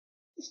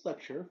This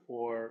lecture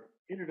for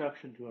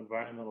Introduction to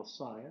Environmental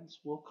Science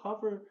will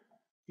cover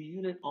the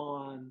unit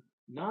on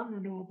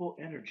non-renewable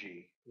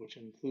energy, which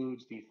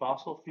includes the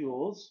fossil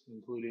fuels,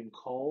 including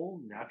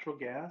coal, natural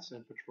gas,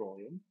 and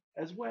petroleum,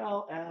 as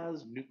well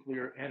as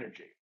nuclear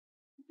energy.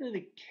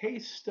 The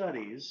case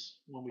studies,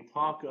 when we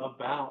talk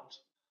about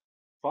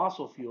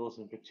fossil fuels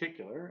in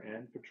particular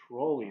and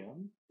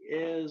petroleum,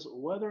 is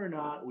whether or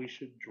not we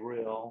should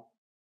drill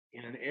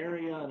in an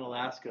area in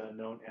Alaska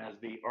known as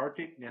the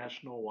Arctic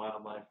National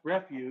Wildlife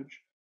Refuge,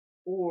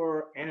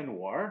 or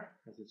ANWR,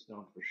 as it's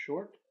known for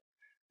short.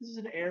 This is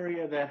an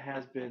area that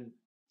has been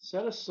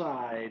set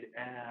aside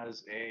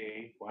as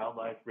a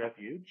wildlife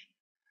refuge.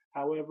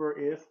 However,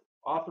 if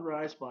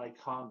authorized by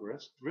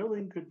Congress,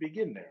 drilling could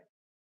begin there.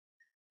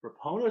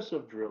 Proponents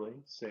of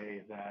drilling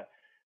say that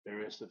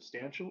there is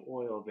substantial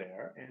oil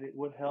there and it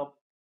would help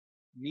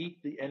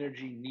meet the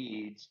energy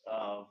needs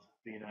of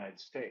the United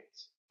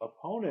States.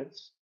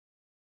 Opponents,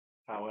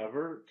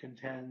 however,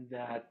 contend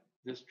that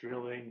this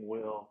drilling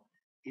will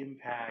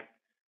impact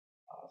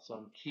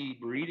some key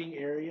breeding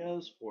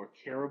areas for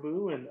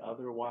caribou and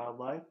other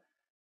wildlife,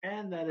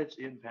 and that its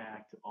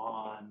impact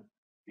on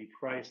the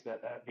price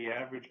that the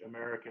average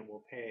American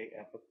will pay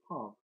at the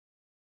pump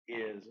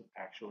is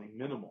actually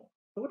minimal.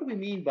 So what do we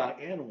mean by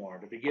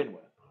ANWR to begin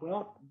with?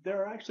 Well,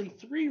 there are actually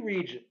three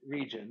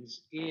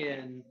regions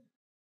in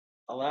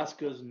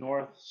Alaska's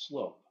North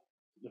Slope.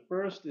 The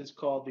first is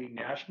called the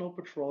National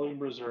Petroleum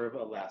Reserve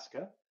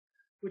Alaska,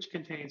 which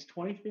contains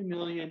 23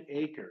 million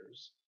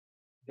acres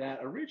that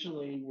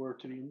originally were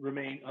to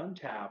remain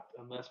untapped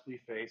unless we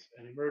face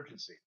an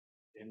emergency.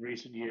 In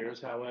recent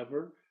years,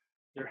 however,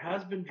 there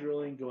has been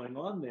drilling going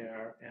on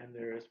there, and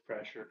there is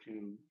pressure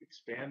to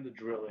expand the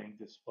drilling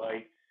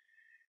despite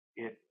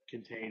it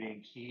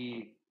containing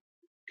key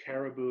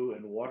caribou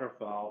and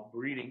waterfowl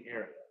breeding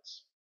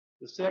areas.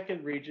 The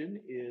second region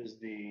is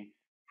the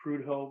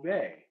Prudhoe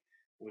Bay,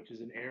 which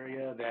is an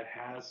area that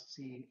has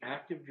seen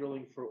active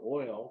drilling for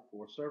oil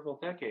for several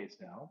decades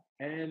now,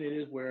 and it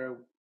is where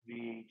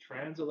the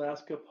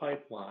Trans-Alaska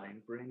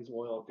Pipeline brings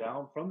oil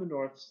down from the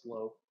North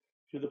Slope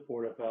to the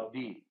Port of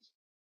Valdez.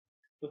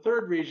 The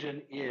third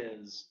region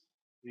is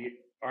the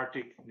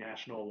Arctic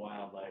National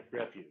Wildlife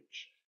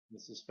Refuge.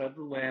 This is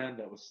federal land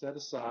that was set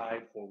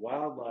aside for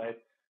wildlife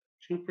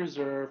to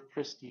preserve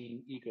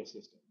pristine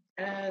ecosystems.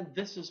 And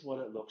this is what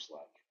it looks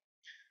like.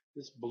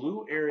 This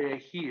blue area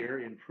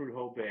here in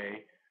Prudhoe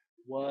Bay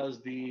was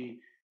the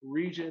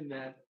region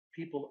that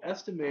people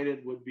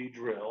estimated would be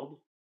drilled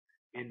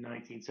in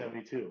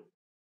 1972.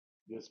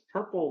 This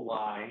purple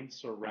line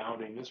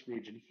surrounding this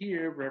region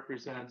here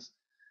represents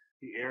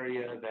the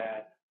area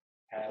that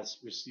has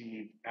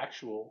received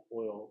actual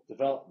oil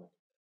development.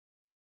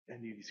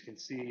 And you can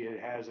see it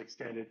has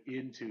extended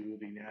into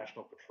the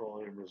National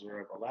Petroleum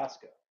Reserve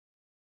Alaska.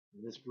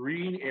 And this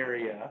green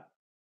area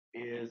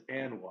is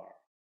ANWR.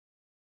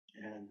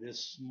 And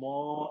this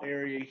small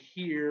area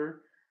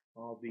here,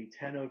 the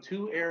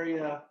 1002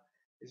 area,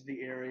 is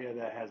the area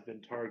that has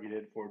been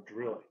targeted for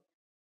drilling.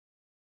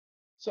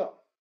 So,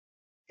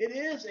 it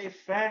is a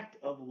fact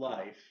of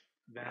life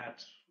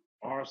that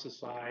our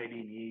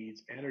society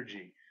needs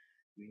energy.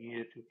 We need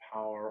it to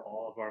power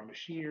all of our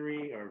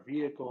machinery, our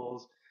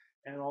vehicles,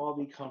 and all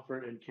the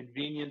comfort and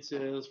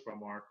conveniences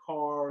from our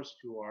cars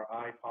to our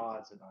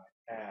iPods and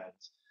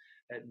iPads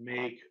that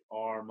make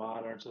our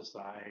modern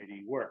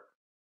society work.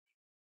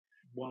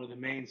 One of the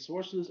main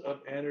sources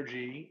of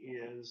energy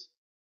is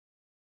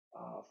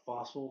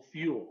fossil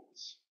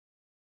fuels.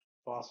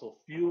 Fossil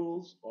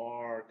fuels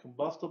are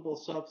combustible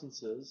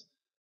substances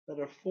that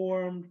are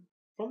formed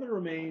from the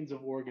remains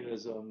of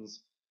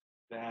organisms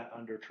that,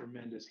 under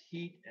tremendous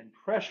heat and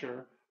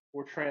pressure,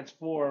 were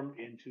transformed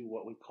into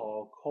what we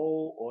call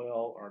coal,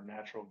 oil, or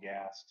natural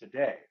gas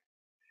today.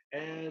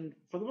 And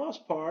for the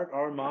most part,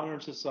 our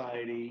modern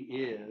society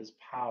is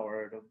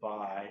powered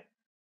by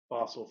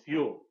fossil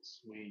fuels.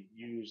 We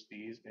use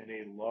these in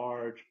a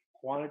large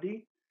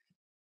quantity.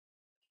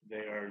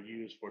 They are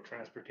used for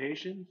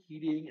transportation,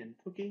 heating, and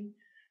cooking,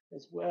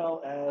 as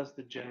well as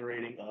the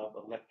generating of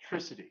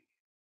electricity.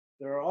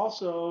 There are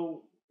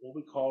also what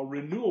we call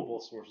renewable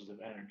sources of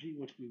energy,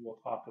 which we will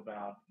talk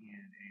about in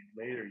a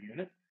later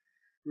unit.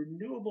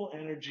 Renewable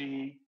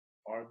energy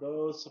are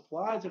those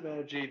supplies of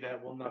energy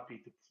that will not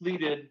be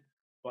depleted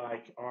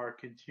by our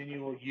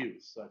continual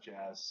use, such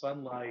as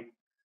sunlight,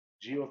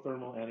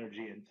 geothermal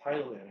energy, and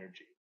tidal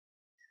energy.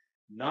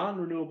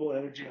 Non-renewable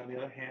energy, on the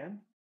other hand,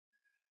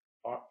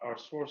 are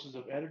sources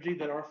of energy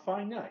that are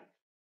finite,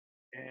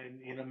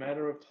 and in a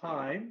matter of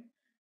time,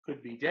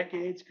 could be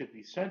decades, could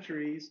be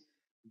centuries,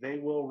 they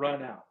will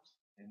run out.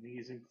 And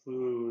these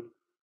include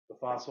the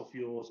fossil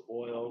fuels,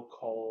 oil,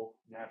 coal,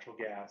 natural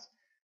gas,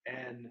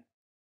 and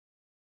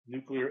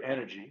nuclear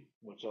energy,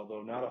 which,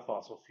 although not a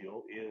fossil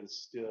fuel, is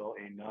still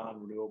a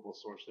non-renewable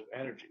source of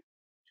energy.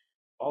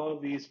 All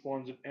of these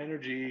forms of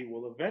energy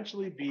will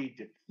eventually be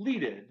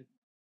depleted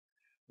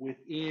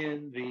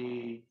within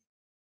the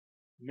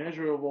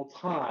measurable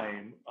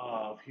time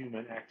of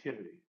human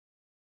activity.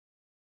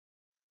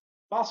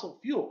 Fossil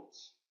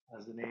fuels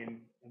as the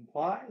name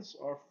implies,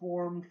 are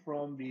formed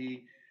from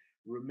the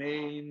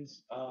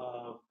remains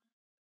of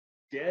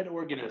dead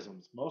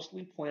organisms,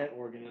 mostly plant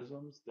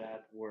organisms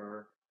that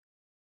were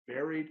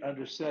buried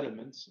under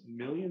sediments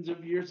millions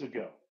of years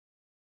ago.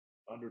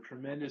 Under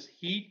tremendous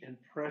heat and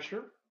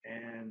pressure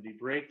and the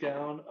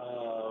breakdown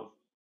of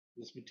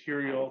this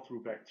material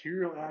through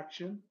bacterial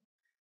action,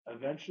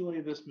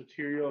 eventually this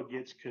material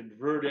gets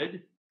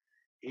converted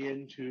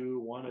into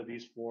one of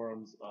these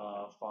forms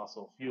of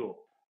fossil fuel.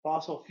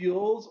 Fossil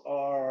fuels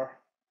are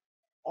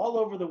all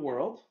over the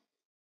world,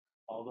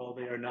 although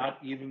they are not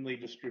evenly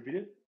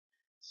distributed.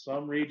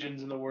 Some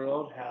regions in the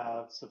world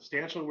have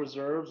substantial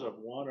reserves of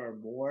one or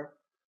more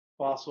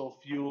fossil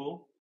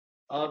fuel.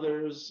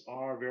 Others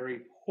are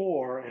very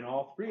poor in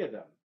all three of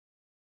them.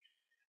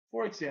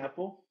 For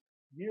example,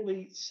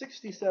 nearly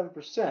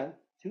 67%,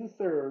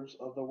 two-thirds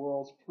of the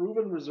world's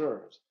proven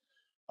reserves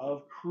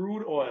of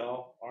crude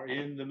oil are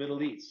in the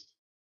Middle East.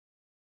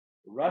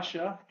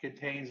 Russia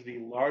contains the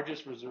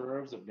largest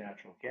reserves of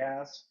natural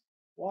gas,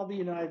 while the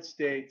United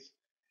States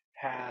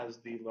has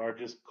the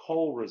largest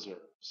coal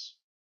reserves.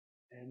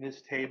 And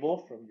this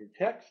table from your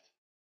text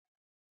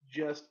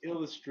just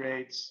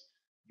illustrates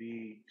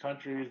the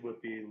countries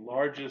with the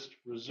largest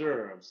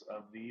reserves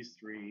of these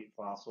three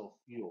fossil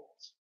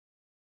fuels.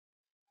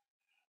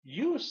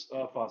 Use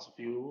of fossil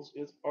fuels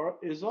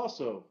is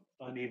also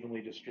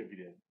unevenly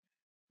distributed.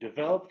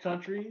 Developed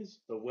countries,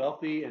 the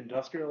wealthy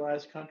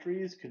industrialized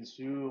countries,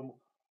 consume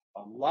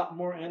a lot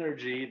more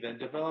energy than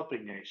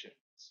developing nations.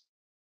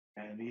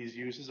 And these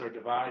uses are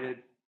divided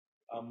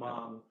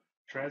among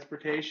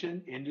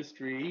transportation,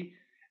 industry,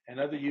 and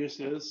other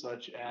uses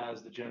such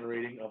as the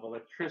generating of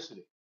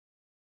electricity.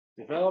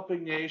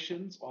 Developing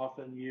nations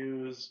often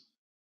use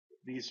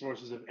these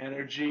sources of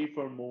energy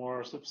for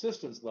more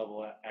subsistence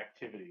level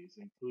activities,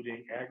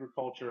 including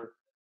agriculture,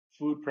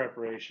 food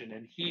preparation,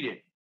 and heating.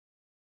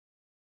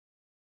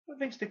 The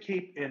things to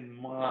keep in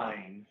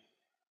mind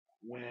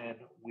when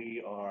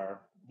we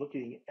are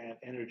looking at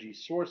energy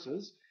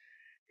sources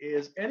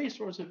is any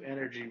source of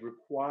energy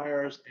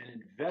requires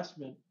an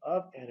investment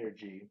of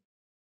energy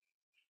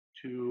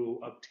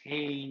to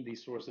obtain the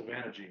source of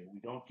energy. We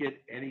don't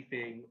get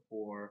anything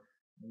for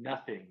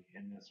nothing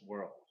in this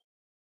world.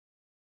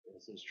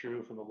 This is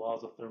true from the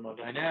laws of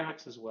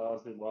thermodynamics as well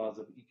as the laws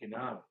of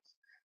economics.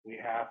 We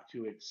have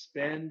to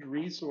expend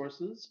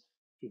resources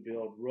to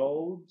build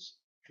roads,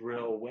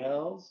 drill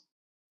wells,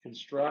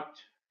 construct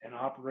and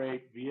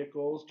operate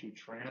vehicles to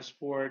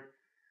transport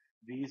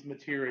these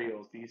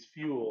materials, these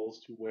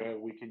fuels, to where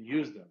we can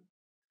use them.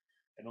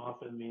 And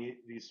often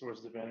these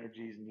sources of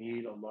energies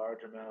need a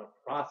large amount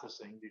of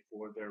processing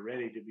before they're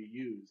ready to be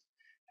used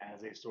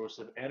as a source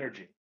of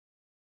energy.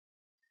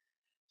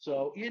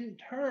 So in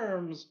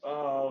terms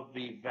of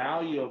the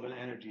value of an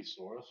energy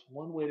source,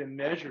 one way to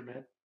measure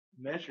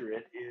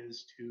it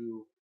is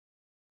to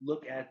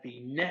look at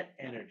the net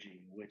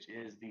energy, which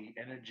is the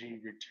energy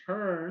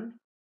returned,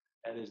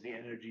 that is the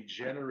energy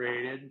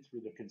generated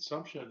through the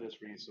consumption of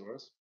this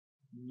resource,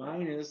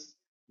 minus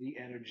the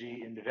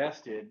energy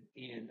invested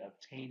in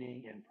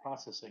obtaining and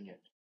processing it.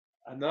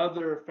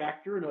 Another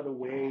factor, another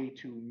way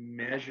to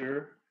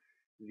measure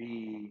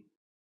the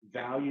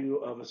value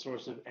of a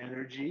source of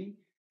energy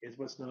is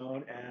what's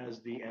known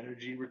as the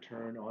energy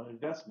return on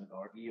investment,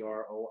 or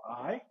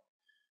EROI,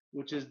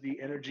 which is the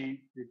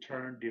energy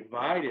return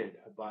divided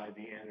by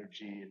the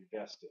energy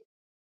invested.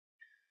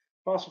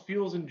 Fossil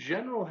fuels in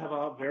general have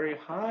a very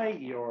high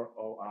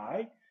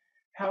EROI.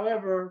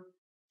 However,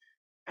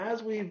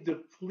 as we've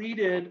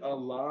depleted a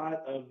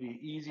lot of the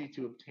easy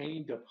to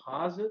obtain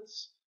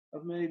deposits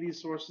of many of these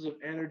sources of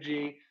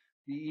energy,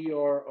 the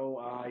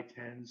EROI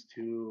tends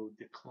to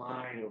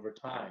decline over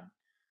time.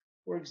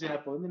 For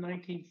example, in the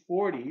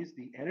 1940s,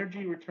 the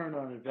energy return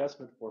on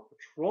investment for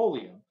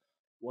petroleum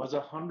was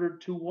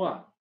 100 to 1.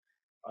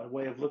 A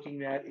way of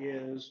looking at it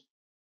is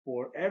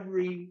for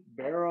every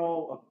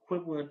barrel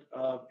equivalent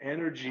of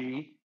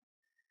energy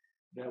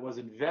that was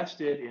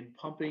invested in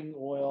pumping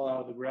oil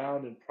out of the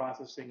ground and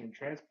processing and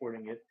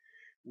transporting it,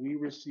 we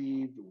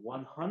received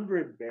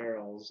 100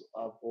 barrels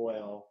of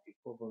oil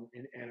equivalent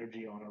in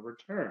energy on a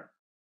return.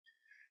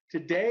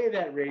 Today,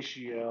 that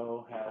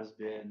ratio has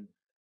been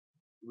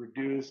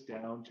reduced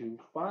down to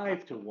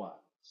 5 to 1.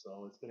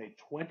 So it's been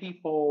a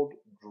 20-fold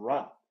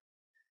drop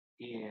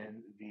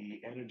in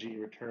the energy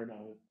return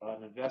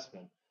on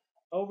investment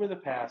over the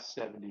past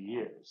 70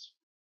 years.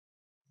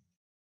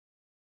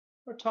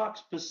 We'll talk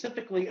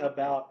specifically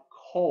about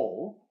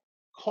coal.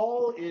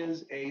 Coal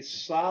is a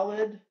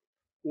solid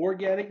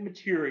organic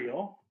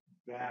material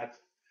that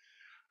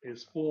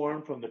is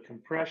formed from the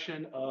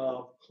compression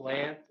of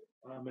plant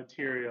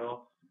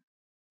material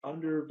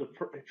under the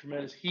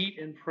tremendous heat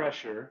and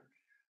pressure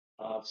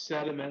of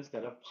sediments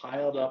that have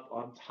piled up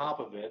on top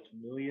of it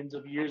millions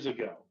of years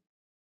ago.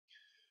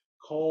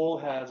 Coal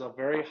has a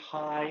very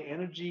high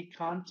energy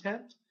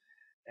content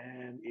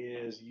and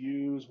is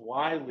used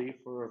widely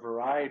for a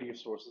variety of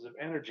sources of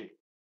energy.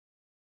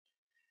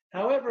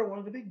 However, one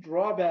of the big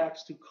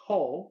drawbacks to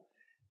coal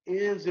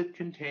is it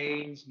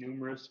contains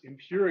numerous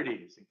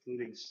impurities,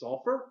 including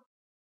sulfur,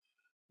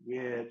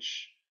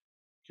 which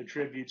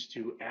contributes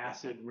to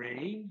acid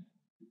rain,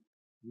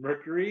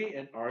 mercury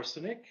and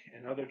arsenic,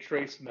 and other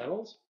trace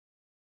metals,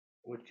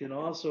 which can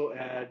also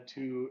add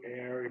to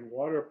air and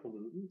water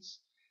pollutants.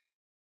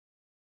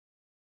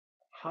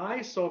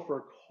 High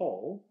sulfur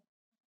coal,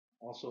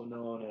 also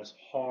known as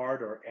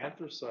hard or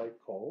anthracite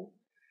coal,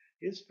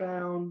 is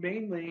found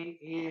mainly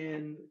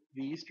in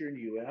the eastern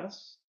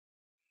U.S.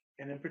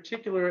 and in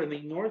particular in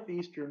the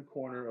northeastern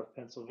corner of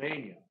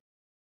Pennsylvania.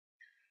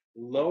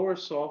 Lower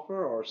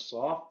sulfur or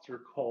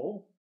softer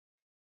coal,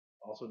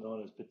 also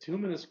known as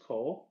bituminous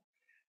coal,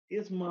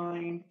 is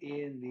mined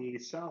in the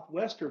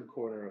southwestern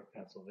corner of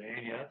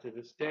Pennsylvania to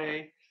this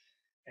day,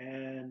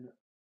 and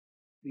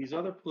these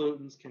other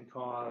pollutants can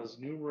cause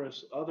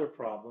numerous other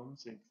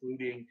problems,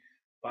 including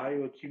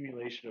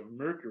bioaccumulation of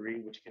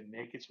mercury, which can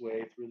make its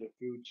way through the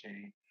food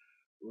chain,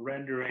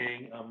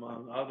 rendering,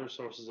 among other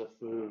sources of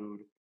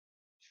food,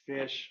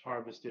 fish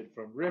harvested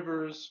from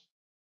rivers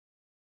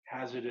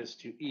hazardous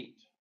to eat.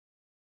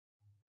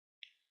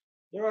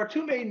 There are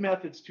two main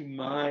methods to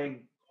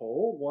mine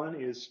coal. One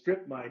is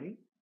strip mining,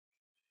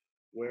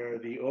 where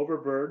the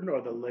overburden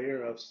or the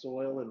layer of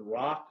soil and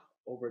rock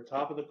over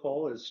top of the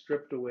coal is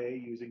stripped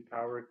away using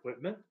power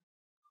equipment,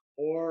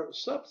 or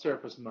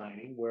subsurface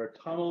mining, where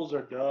tunnels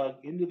are dug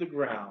into the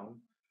ground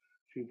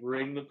to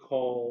bring the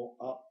coal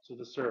up to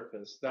the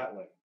surface that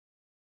way.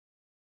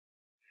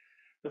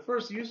 The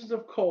first uses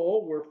of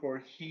coal were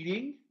for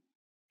heating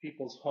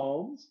people's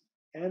homes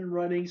and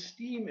running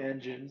steam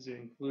engines,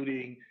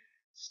 including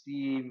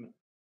steam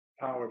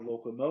powered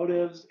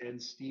locomotives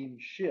and steam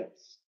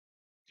ships.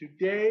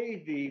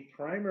 Today, the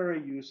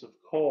primary use of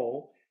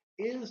coal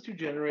is to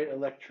generate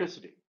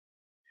electricity.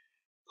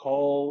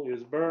 Coal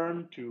is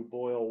burned to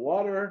boil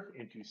water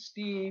into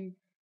steam,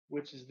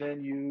 which is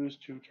then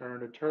used to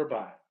turn a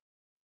turbine.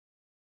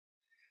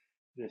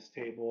 This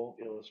table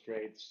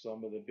illustrates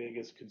some of the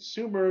biggest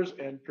consumers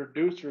and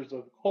producers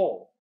of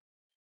coal.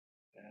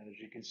 And as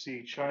you can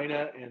see,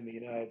 China and the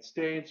United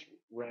States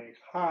rank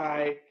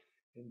high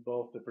in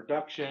both the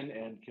production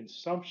and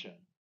consumption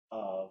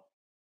of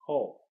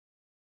coal.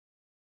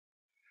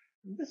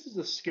 This is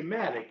a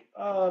schematic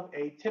of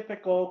a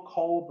typical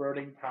coal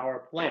burning power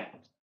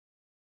plant.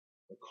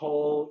 The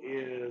coal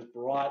is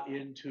brought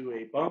into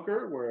a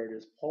bunker where it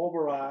is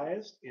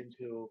pulverized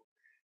into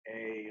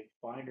a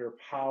finer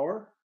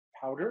powder.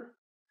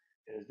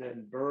 It is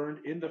then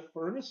burned in the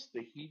furnace.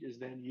 The heat is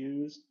then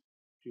used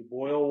to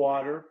boil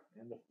water,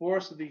 and the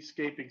force of the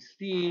escaping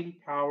steam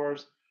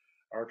powers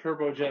our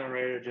turbo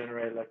generator to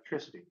generate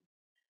electricity.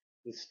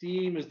 The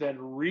steam is then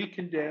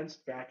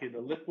recondensed back into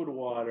liquid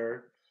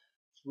water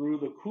through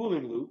the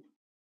cooling loop,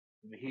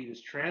 and the heat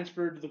is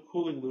transferred to the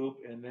cooling loop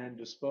and then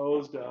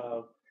disposed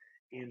of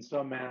in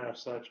some manner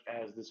such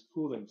as this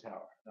cooling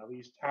tower. Now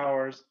these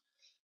towers,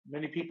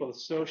 many people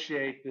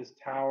associate this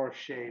tower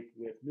shape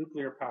with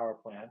nuclear power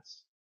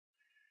plants.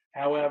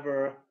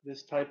 However,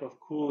 this type of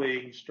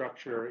cooling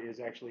structure is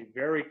actually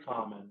very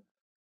common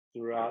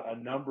throughout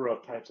a number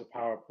of types of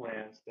power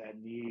plants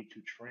that need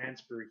to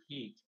transfer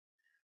heat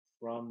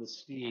from the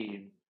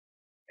steam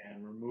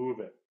and remove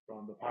it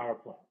from the power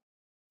plant.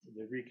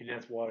 The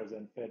recondensed water is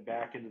then fed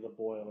back into the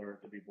boiler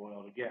to be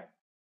boiled again.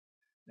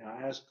 Now,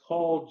 as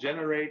coal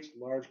generates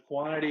large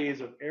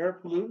quantities of air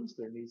pollutants,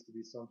 there needs to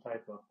be some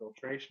type of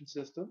filtration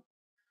system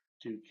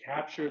to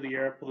capture the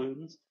air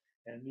pollutants,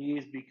 and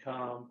these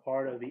become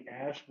part of the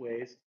ash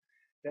waste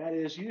that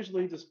is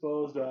usually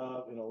disposed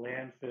of in a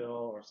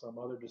landfill or some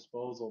other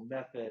disposal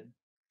method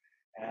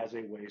as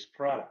a waste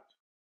product.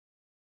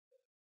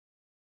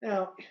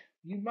 Now,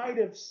 you might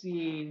have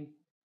seen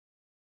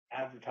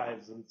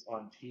advertisements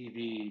on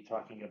TV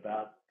talking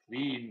about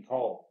clean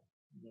coal.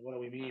 What do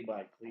we mean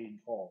by clean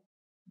coal?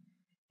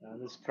 Now,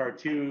 this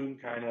cartoon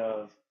kind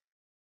of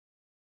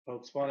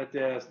pokes fun at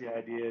this, the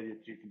idea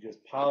that you can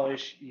just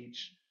polish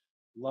each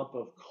lump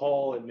of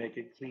coal and make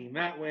it clean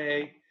that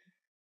way.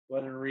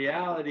 But in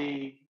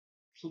reality,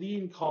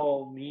 clean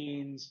coal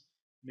means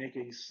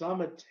making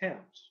some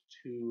attempt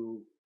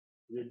to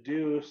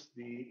reduce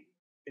the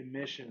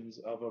emissions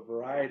of a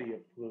variety of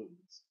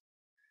pollutants.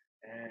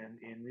 And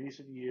in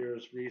recent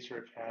years,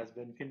 research has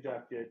been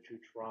conducted to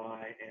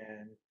try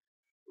and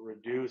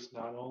reduce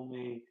not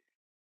only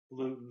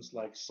pollutants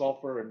like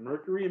sulfur and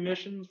mercury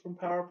emissions from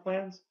power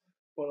plants,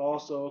 but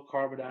also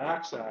carbon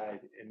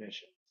dioxide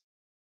emissions.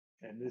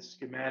 And this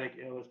schematic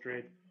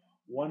illustrates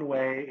one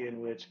way in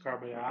which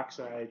carbon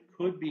dioxide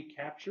could be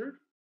captured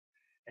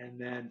and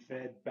then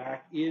fed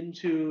back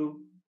into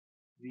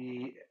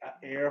the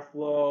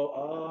airflow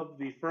of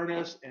the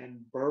furnace and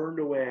burned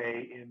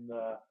away in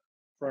the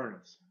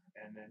furnace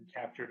and then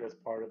captured as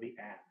part of the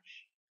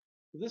ash.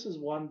 So this is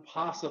one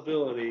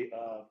possibility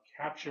of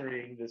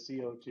capturing the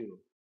CO2.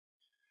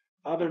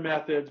 Other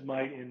methods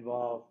might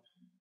involve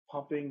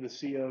pumping the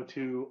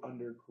CO2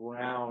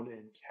 underground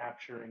and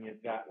capturing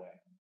it that way.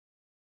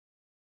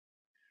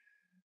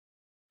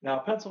 Now,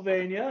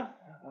 Pennsylvania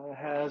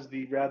has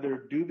the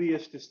rather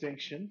dubious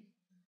distinction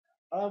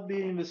of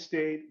being the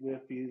state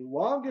with the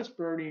longest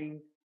burning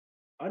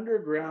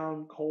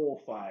underground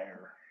coal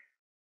fire.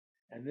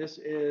 And this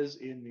is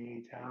in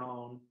the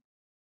town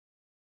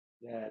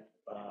that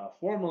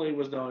formerly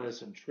was known as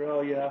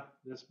Centralia.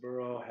 This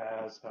borough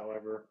has,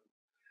 however,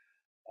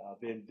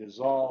 been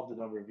dissolved a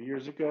number of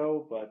years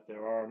ago, but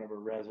there are a number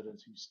of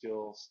residents who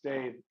still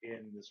stay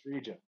in this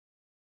region.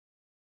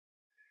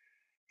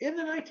 In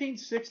the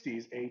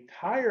 1960s, a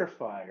tire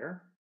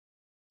fire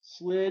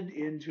slid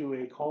into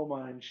a coal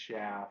mine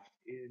shaft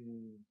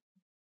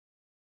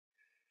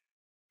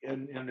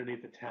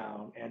underneath the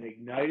town and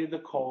ignited the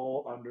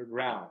coal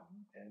underground.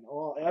 And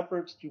all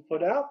efforts to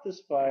put out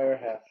this fire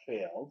have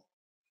failed.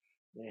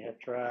 They have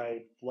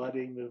tried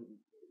flooding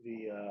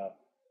the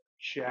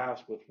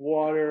shafts with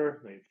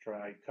water. They've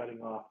tried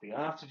cutting off the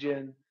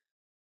oxygen,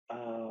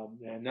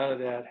 and none of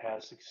that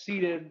has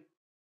succeeded.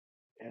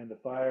 And the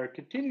fire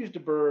continues to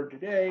burn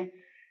today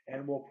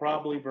and will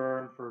probably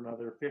burn for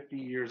another 50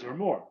 years or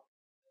more.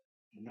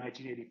 In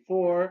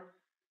 1984,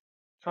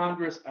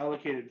 Congress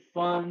allocated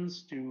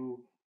funds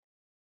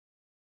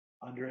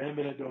under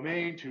eminent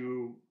domain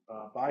to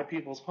buy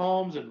people's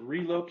homes and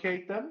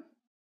relocate them.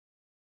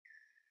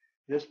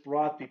 This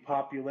brought the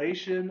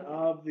population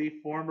of the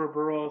former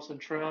borough of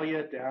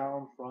Centralia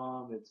down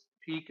from its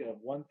peak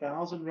of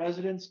 1,000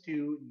 residents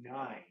to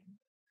 9.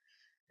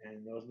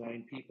 And those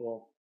 9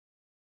 people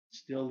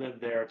still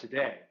live there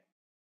today.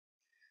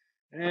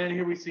 And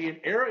here we see an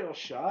aerial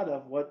shot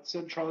of what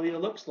Centralia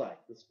looks like.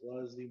 This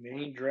was the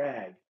main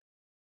drag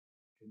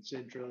in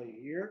Centralia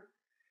here.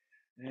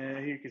 And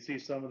here you can see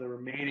some of the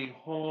remaining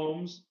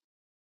homes.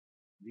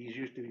 These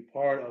used to be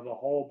part of a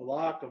whole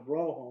block of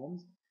row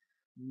homes.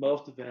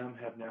 Most of them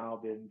have now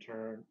been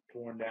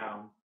torn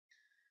down.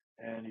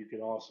 And you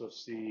can also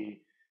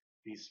see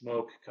the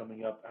smoke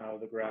coming up out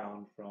of the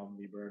ground from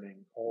the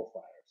burning coal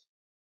fires.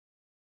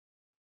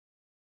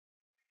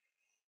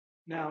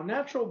 Now,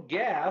 natural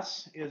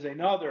gas is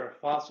another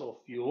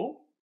fossil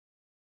fuel.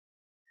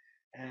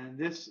 And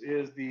this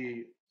is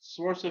the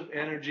source of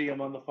energy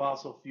among the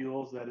fossil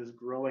fuels that is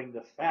growing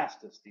the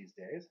fastest these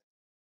days.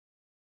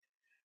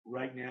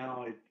 Right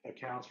now, it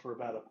accounts for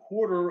about a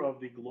quarter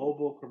of the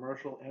global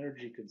commercial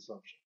energy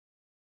consumption.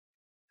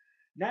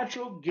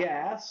 Natural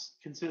gas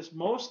consists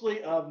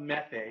mostly of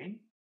methane.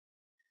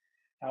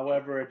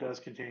 However, it does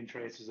contain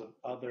traces of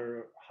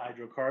other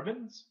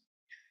hydrocarbons.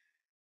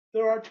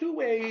 There are 2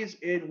 ways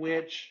in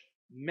which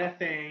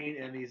methane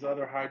and these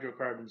other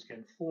hydrocarbons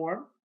can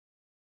form.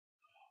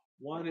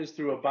 One is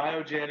through a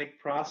biogenic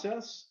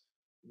process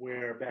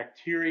where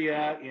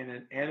bacteria in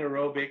an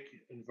anaerobic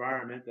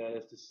environment, that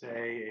is to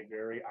say, a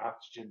very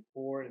oxygen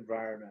poor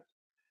environment,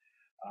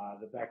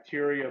 the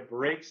bacteria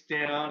breaks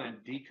down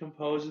and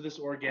decomposes this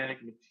organic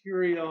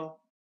material.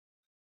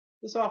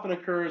 This often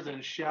occurs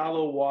in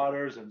shallow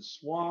waters and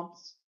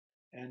swamps,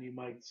 and you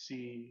might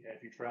see,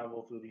 if you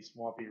travel through these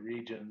swampy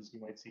regions,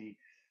 you might see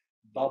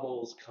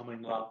bubbles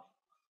coming up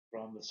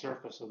from the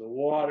surface of the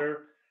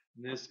water.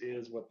 And this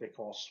is what they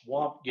call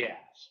swamp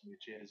gas,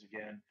 which is,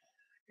 again,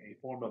 a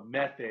form of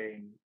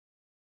methane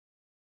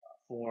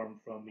formed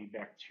from the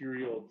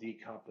bacterial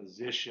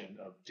decomposition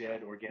of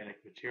dead organic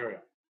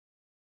material.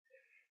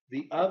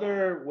 The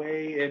other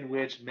way in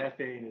which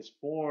methane is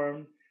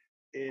formed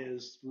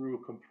is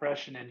through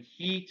compression and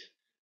heat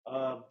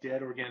of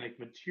dead organic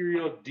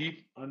material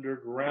deep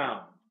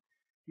underground,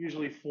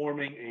 usually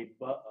forming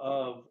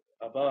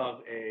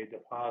above a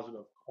deposit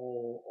of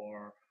coal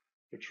or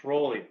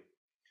petroleum.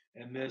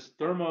 And this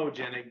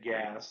thermogenic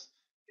gas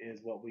is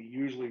what we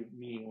usually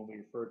mean when we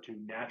refer to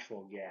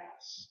natural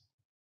gas.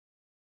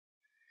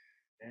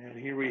 And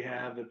here we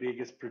have the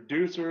biggest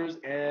producers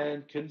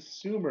and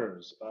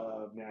consumers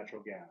of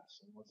natural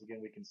gas. And once again,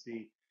 we can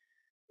see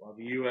while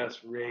the U.S.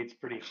 rates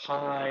pretty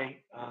high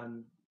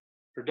on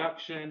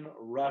production,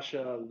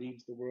 Russia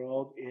leads the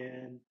world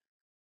in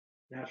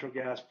natural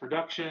gas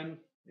production,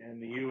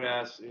 and the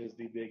U.S. is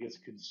the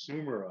biggest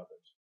consumer of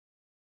it.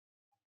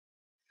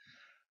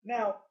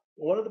 Now,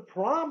 one of the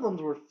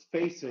problems we're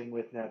facing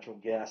with natural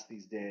gas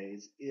these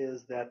days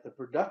is that the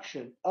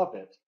production of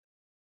it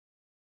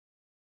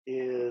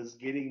is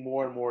getting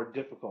more and more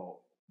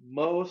difficult.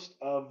 Most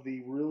of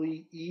the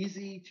really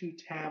easy to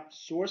tap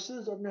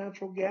sources of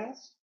natural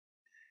gas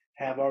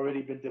have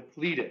already been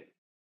depleted.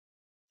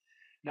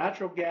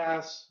 Natural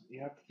gas, you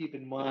have to keep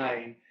in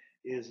mind,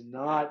 is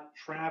not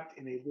trapped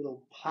in a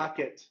little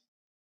pocket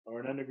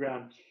or an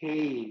underground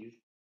cave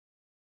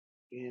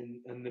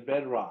in the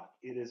bedrock.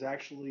 It is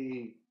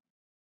actually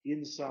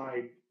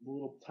inside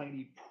little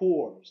tiny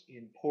pores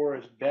in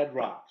porous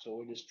bedrock.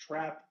 So it is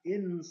trapped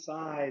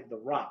inside the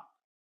rock.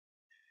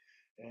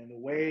 And the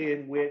way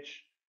in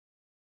which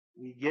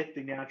we get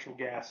the natural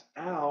gas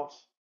out,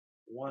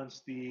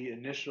 once the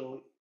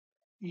initial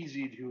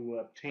easy to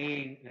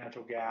obtain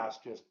natural gas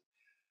just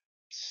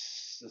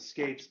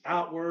escapes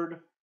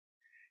outward,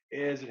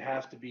 is it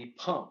has to be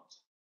pumped.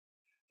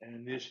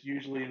 And this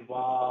usually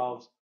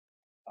involves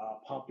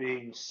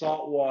pumping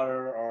salt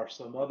water or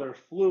some other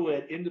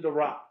fluid into the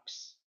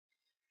rocks.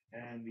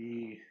 And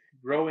the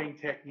growing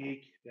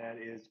technique that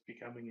is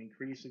becoming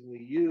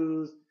increasingly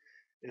used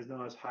is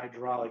known as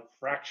hydraulic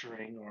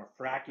fracturing, or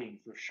fracking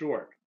for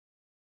short.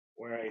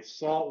 where a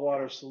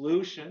saltwater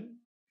solution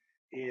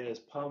is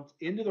pumped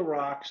into the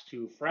rocks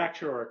to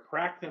fracture or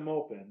crack them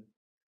open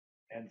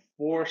and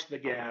force the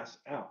gas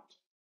out.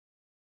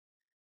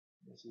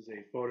 This is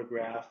a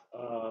photograph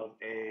of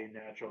a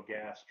natural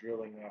gas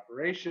drilling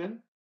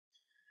operation.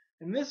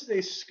 And this is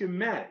a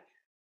schematic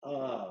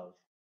of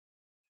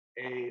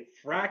a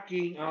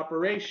fracking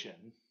operation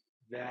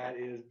that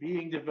is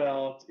being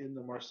developed in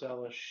the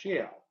Marcellus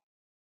Shale.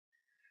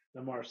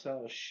 The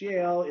Marcellus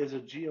Shale is a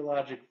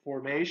geologic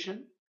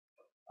formation,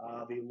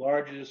 the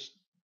largest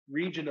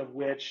region of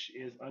which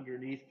is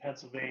underneath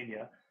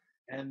Pennsylvania,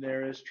 and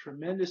there is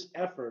tremendous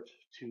effort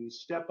to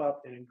step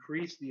up and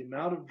increase the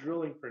amount of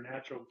drilling for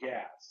natural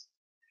gas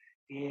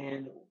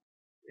in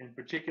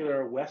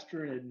particular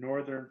western and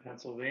northern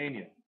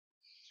Pennsylvania,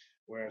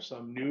 where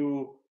some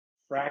new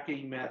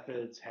fracking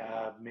methods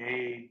have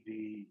made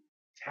the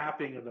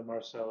tapping of the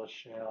Marcellus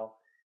Shale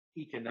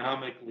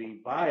economically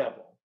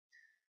viable.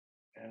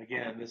 And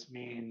again, this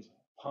means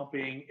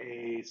pumping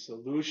a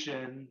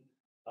solution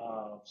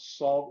of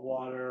salt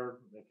water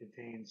that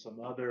contains some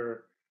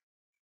other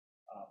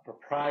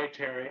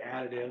proprietary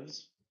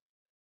additives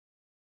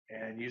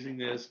and using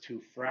this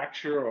to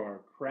fracture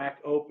or crack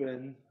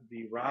open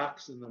the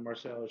rocks in the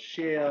Marcellus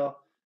Shale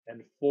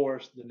and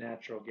force the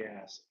natural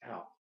gas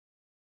out.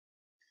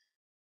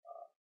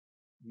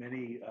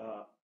 Many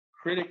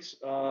critics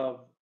of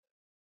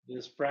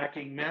this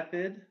fracking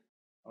method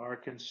are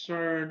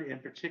concerned in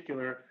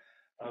particular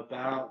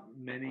about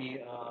many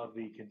of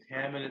the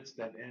contaminants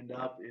that end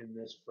up in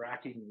this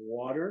fracking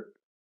water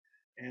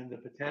and the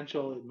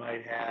potential it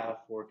might have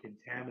for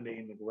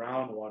contaminating the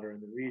groundwater in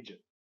the region.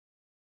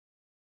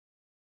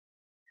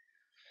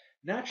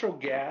 Natural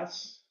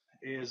gas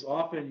is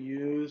often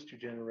used to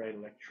generate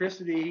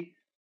electricity,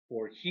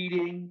 for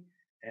heating,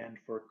 and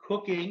for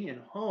cooking in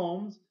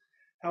homes.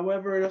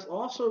 However, it is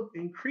also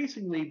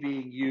increasingly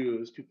being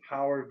used to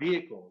power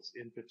vehicles,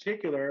 in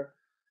particular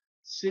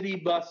city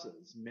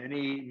buses.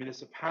 Many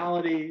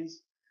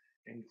municipalities,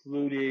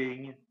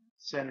 including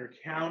Center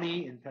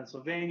County in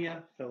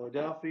Pennsylvania,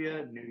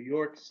 Philadelphia, New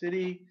York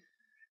City,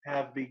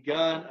 have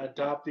begun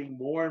adopting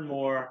more and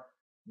more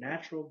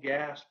natural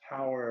gas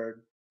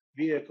powered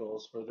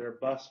vehicles for their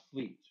bus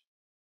fleet.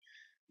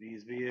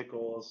 These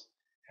vehicles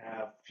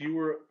have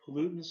fewer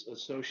pollutants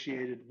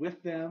associated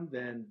with them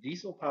than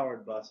diesel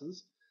powered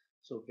buses,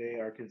 so they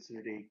are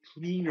considered a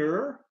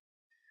cleaner.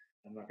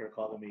 I'm not going to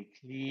call them a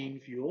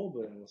clean fuel,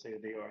 but I will say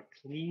they are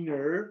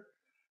cleaner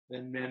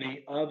than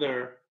many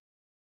other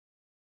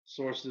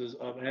sources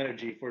of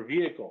energy for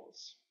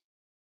vehicles.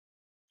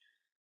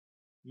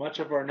 Much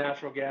of our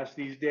natural gas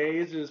these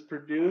days is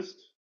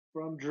produced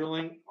from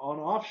drilling on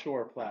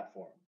offshore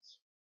platforms.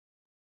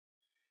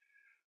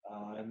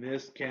 And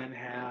this can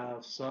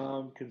have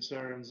some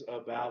concerns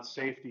about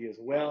safety as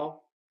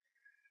well,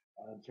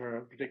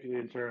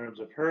 particularly in terms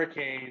of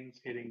hurricanes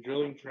hitting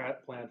drilling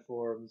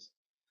platforms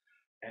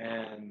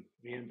and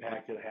the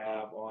impact it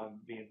have on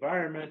the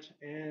environment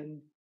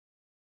and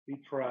the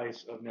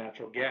price of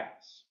natural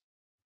gas.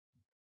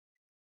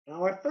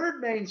 Now, our third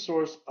main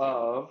source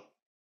of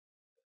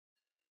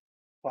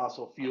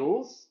fossil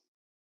fuels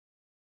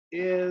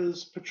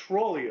is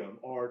petroleum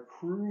or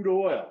crude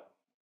oil,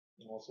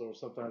 also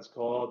sometimes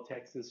called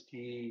Texas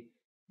tea,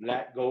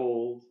 black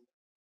gold.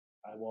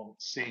 I won't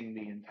sing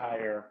the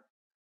entire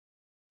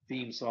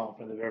theme song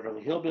from the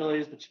Beverly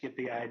Hillbillies, but you get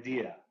the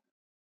idea.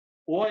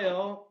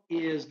 Oil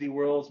is the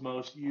world's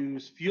most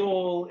used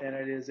fuel, and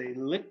it is a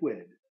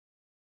liquid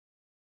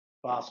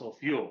fossil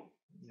fuel.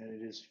 And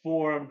it is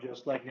formed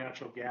just like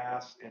natural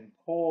gas and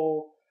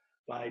coal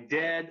by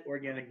dead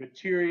organic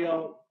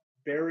material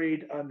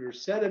buried under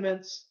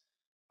sediments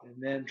and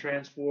then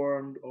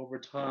transformed over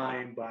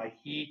time by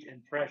heat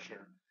and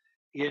pressure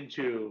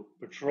into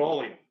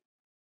petroleum.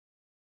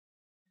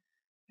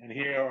 And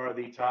here are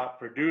the top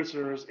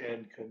producers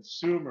and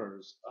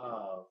consumers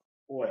of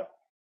oil.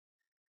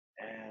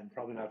 And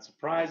probably not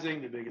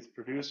surprising, the biggest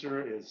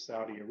producer is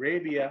Saudi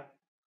Arabia,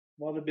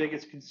 while the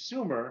biggest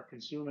consumer,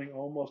 consuming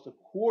almost a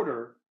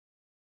quarter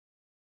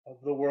of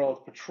the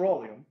world's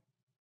petroleum,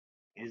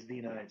 is the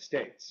United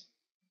States.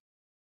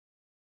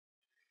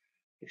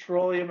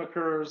 Petroleum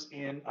occurs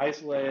in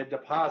isolated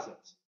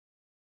deposits.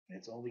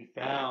 It's only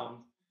found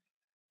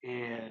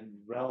in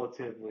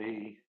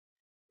relatively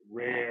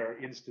rare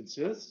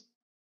instances.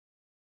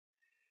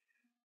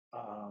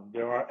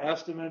 There are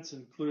estimates,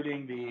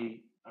 including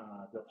the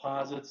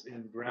deposits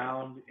in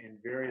ground in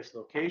various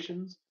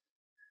locations.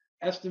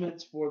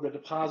 Estimates for the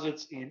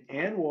deposits in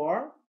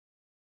Anwar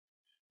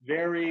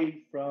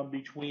vary from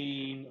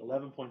between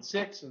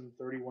 11.6 and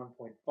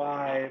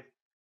 31.5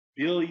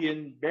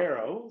 billion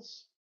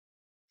barrels.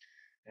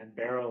 And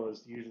barrel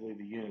is usually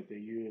the unit they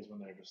use when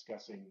they're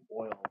discussing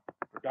oil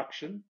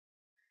production.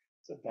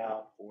 It's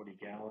about 40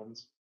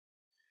 gallons.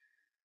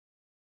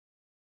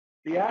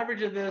 The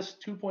average of this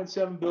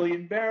 2.7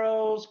 billion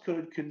barrels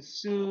could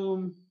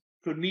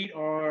meet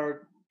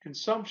our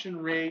consumption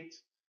rate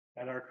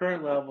at our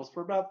current levels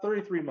for about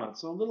 33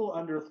 months, so a little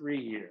under 3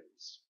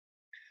 years.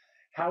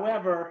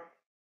 However,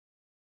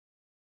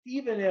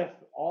 even if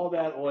all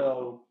that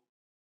oil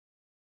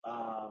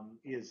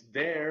is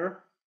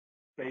there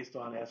based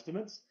on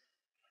estimates,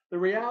 the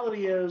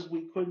reality is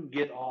we couldn't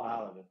get all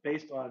out of it.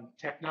 Based on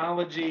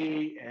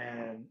technology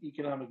and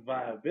economic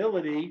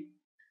viability,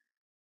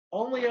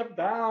 only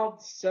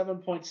about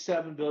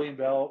 7.7 billion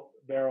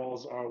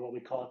barrels are what we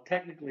call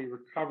technically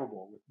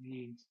recoverable, which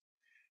means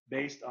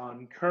based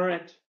on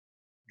current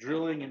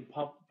drilling and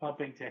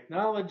pumping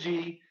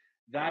technology,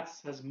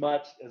 that's as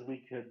much as we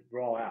could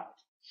draw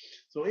out.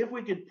 So if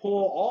we could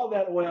pull all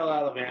that oil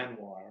out of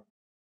Anwar,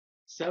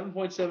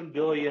 7.7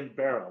 billion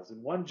barrels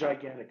in one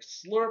gigantic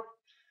slurp,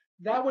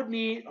 that would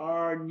meet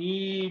our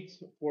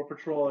needs for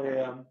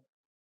petroleum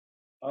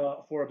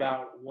for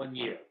about 1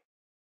 year.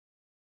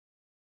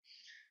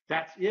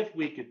 That's if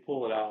we could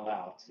pull it all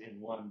out in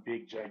one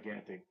big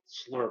gigantic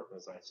slurp,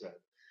 as I said.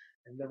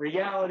 And the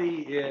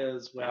reality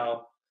is,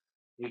 well,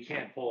 we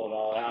can't pull it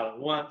all out at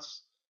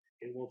once.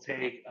 It will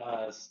take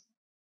us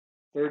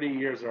 30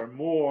 years or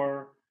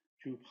more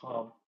to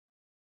pump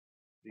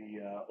the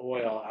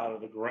oil out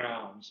of the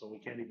ground, so we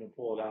can't even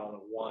pull it out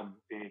of one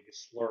big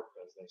slurp,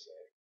 as they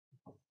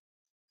say.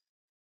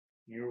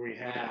 Here we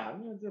have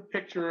the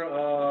picture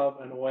of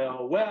an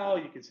oil well.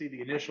 You can see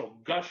the initial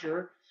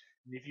gusher.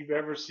 And if you've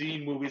ever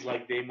seen movies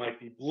like They Might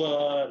Be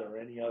Blood or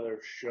any other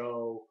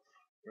show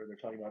where they're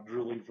talking about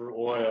drilling for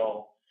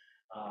oil,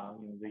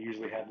 they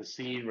usually have the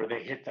scene where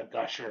they hit the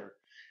gusher.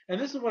 And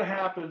this is what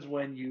happens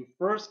when you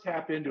first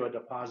tap into a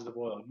deposit of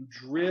oil. You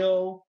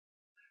drill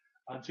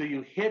until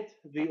you hit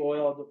the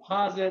oil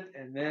deposit,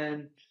 and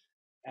then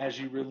as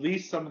you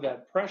release some of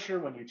that pressure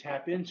when you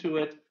tap into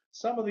it,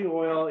 some of the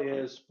oil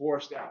is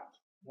forced out.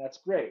 That's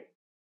great.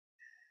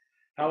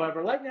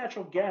 However, like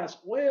natural gas,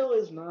 oil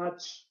is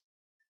not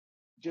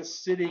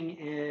just sitting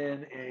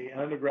in an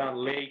underground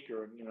lake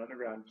or an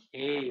underground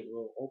cave, a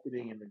little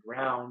opening in the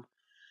ground,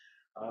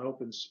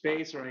 open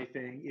space or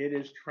anything. It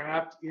is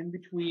trapped in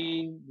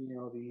between,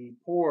 the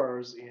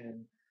pores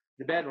in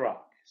the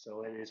bedrock.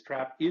 So it is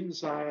trapped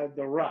inside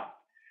the rock.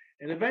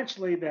 And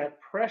eventually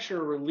that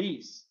pressure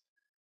release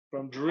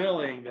from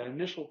drilling, that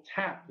initial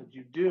tap that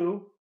you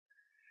do,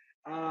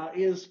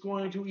 is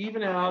going to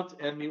even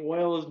out, and the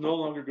oil is no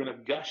longer going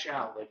to gush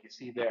out like you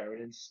see there.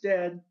 And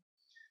instead,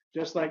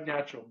 just like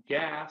natural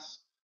gas,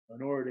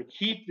 in order to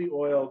keep the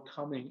oil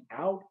coming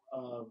out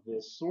of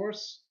this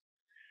source,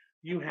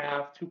 you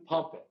have to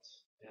pump it.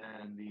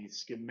 And the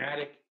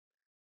schematic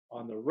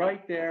on the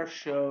right there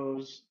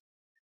shows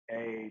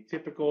a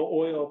typical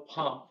oil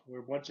pump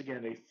where, once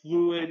again, a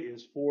fluid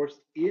is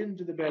forced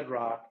into the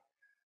bedrock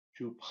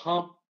to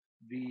pump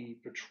the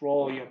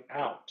petroleum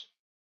out.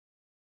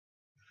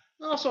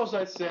 Also, as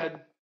I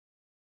said,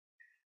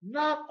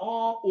 not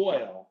all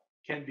oil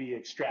can be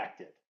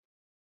extracted.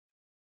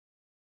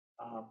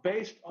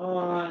 Based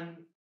on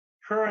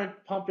current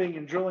pumping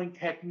and drilling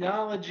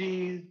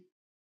technology,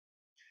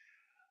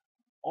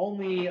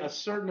 only a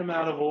certain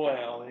amount of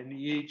oil in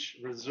each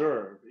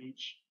reserve,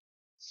 each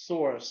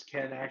source,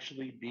 can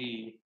actually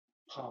be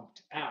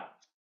pumped out.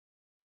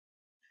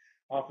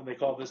 Often they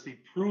call this the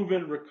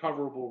proven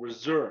recoverable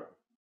reserve.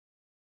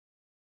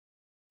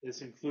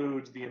 This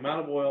includes the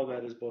amount of oil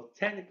that is both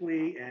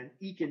technically and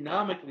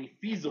economically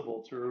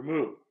feasible to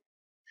remove.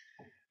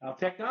 Now,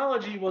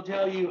 technology will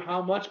tell you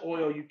how much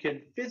oil you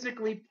can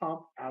physically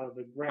pump out of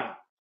the ground.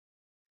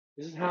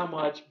 This is how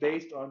much,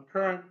 based on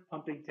current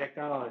pumping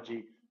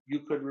technology, you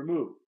could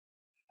remove.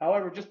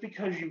 However, just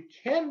because you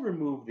can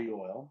remove the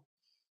oil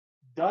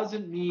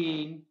doesn't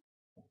mean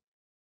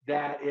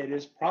that it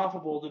is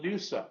profitable to do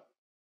so.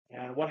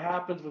 And what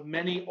happens with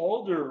many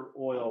older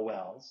oil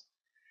wells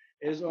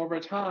is,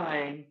 over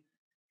time,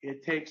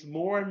 it takes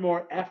more and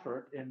more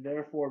effort and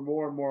therefore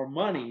more and more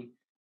money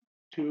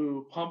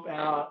to pump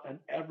out an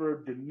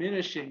ever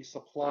diminishing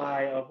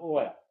supply of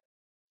oil.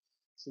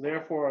 So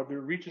therefore,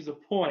 there reaches a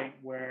point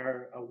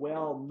where a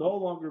well no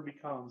longer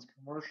becomes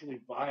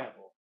commercially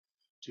viable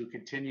to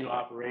continue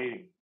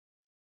operating.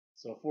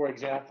 So for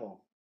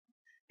example,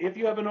 if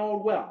you have an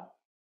old well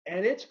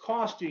and it's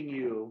costing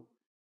you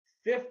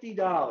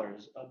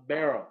 $50 a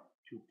barrel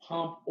to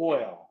pump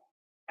oil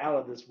out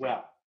of this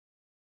well,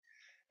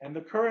 and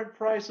the current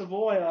price of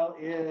oil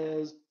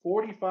is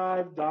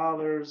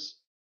 $45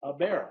 a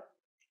barrel,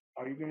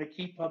 are you going to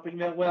keep pumping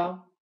that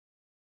well?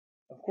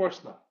 Of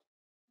course not.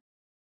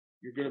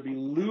 You're going to be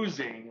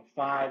losing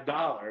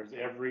 $5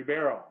 every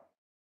barrel.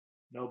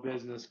 No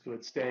business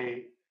could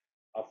stay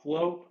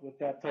afloat with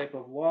that type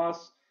of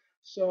loss.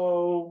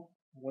 So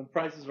when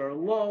prices are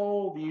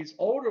low, these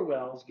older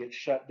wells get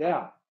shut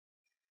down.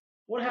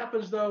 What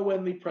happens though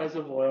when the price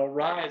of oil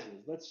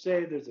rises? Let's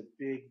say there's a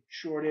big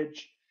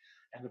shortage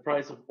and the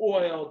price of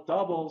oil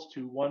doubles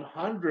to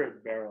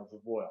 100 barrels of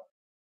oil.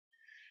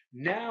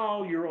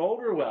 Now your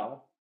older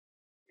well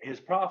is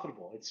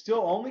profitable. It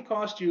still only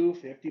costs you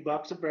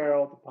 $50 a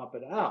barrel to pump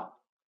it out,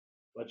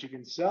 but you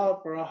can sell it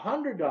for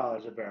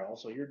 $100 a barrel,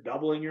 so you're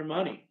doubling your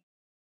money.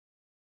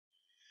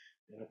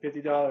 In a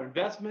 $50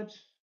 investment,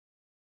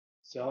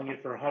 selling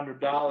it for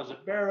 $100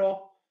 a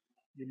barrel,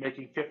 you're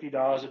making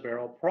 $50 a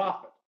barrel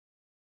profit.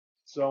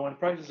 So when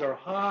prices are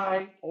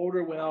high,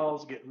 older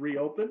wells get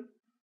reopened.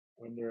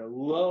 When they're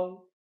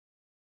low,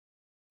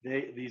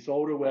 these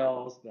older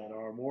wells that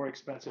are more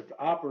expensive to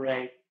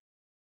operate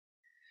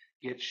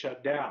get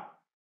shut down.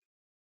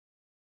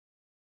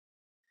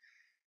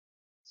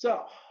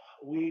 So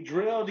we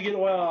drill to get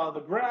oil out of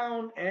the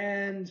ground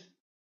and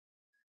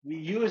we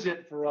use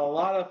it for a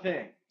lot of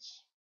things.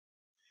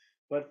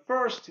 But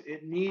first,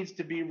 it needs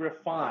to be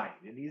refined.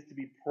 It needs to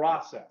be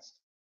processed.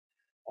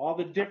 All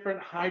the different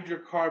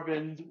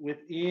hydrocarbons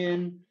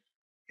within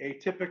a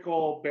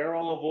typical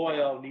barrel of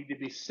oil need to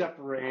be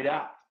separated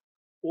out.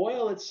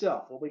 Oil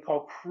itself, what we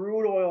call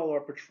crude oil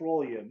or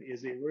petroleum,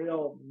 is a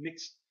real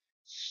mixed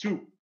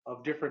soup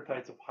of different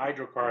types of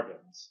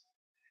hydrocarbons.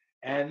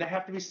 And they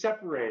have to be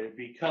separated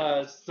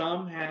because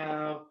some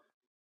have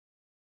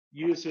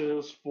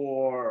uses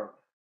for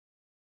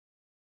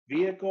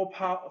vehicle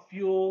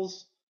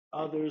fuels,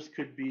 others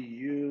could be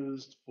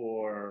used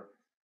for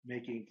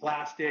making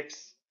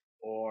plastics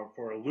or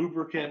for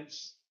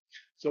lubricants.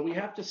 So we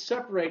have to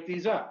separate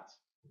these out.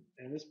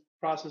 And this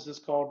process is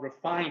called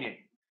refining.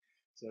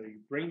 So you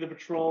bring the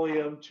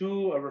petroleum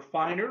to a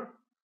refiner,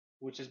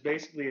 which is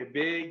basically a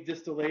big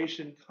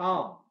distillation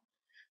column.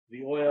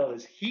 The oil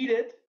is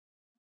heated,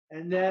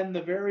 and then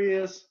the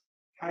various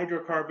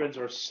hydrocarbons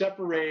are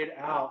separated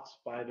out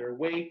by their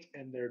weight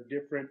and their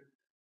different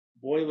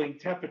boiling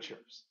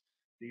temperatures.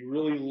 The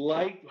really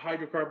light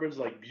hydrocarbons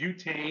like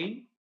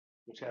butane,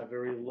 which have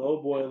very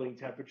low boiling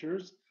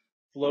temperatures,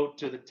 float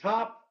to the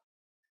top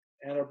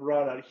and are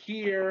brought out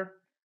here.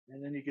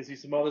 And then you can see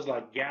some others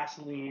like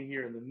gasoline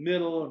here in the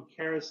middle, and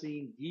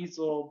kerosene,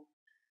 diesel.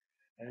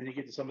 And then you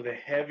get to some of the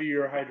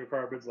heavier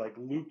hydrocarbons like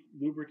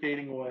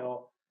lubricating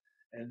oil.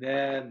 And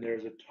then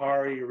there's a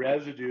tarry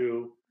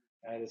residue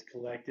that is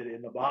collected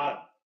in the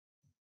bottom.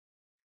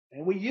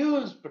 And we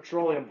use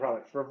petroleum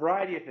products for a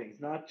variety of things,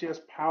 not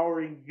just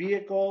powering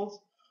vehicles,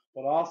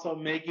 but also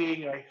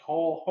making a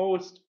whole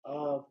host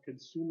of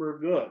consumer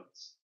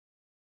goods.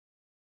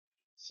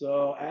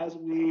 So as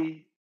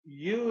we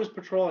use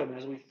petroleum,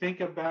 as we think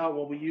about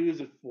what we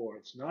use it for,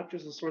 it's not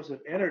just a source of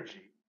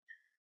energy,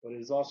 but it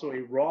is also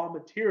a raw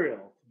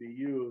material to be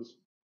used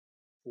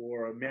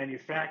for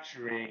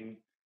manufacturing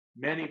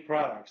many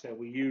products that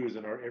we use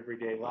in our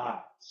everyday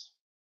lives.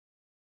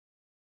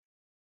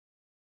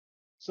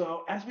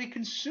 So as we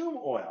consume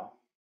oil,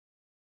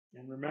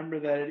 and remember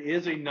that it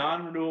is a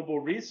non-renewable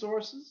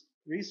resource,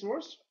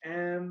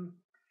 and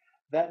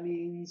that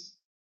means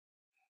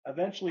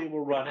eventually it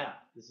will run out.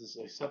 This is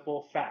a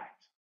simple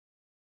fact.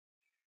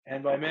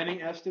 And by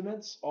many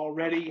estimates,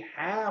 already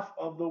half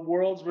of the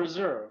world's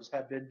reserves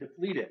have been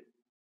depleted.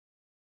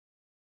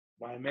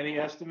 By many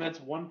estimates,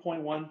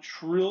 1.1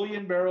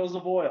 trillion barrels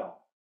of oil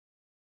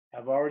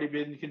have already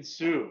been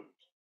consumed.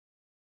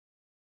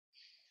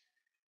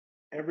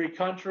 Every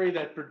country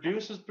that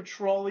produces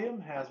petroleum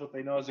has what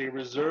they know as a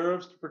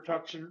reserves to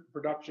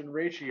production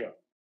ratio.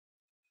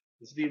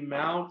 This is the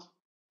amount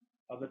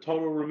of the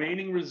total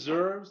remaining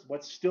reserves,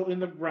 what's still in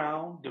the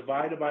ground,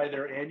 divided by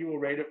their annual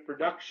rate of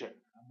production,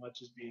 how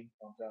much is being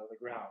pumped out of the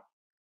ground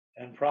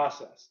and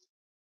processed.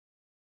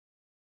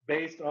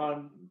 Based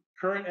on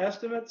current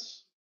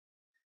estimates,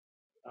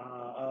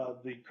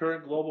 the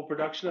current global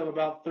production of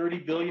about 30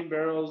 billion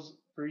barrels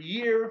per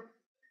year,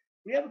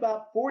 we have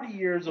about 40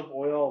 years of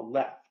oil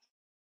left.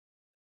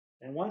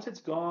 And once it's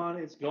gone,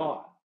 it's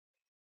gone.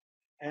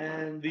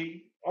 And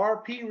the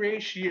RP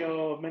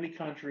ratio of many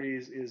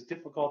countries is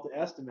difficult to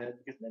estimate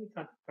because many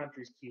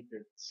countries keep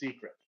it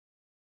secret.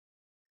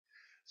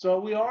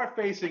 So we are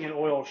facing an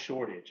oil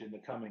shortage in the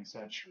coming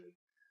century.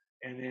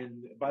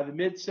 And by the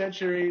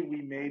mid-century,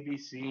 we may be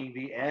seeing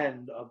the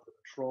end of the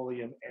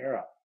petroleum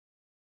era.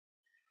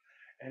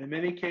 And in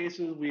many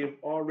cases, we have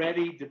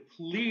already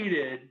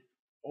depleted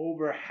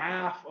over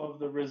half of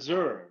the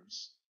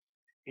reserves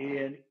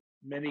in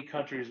many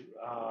countries'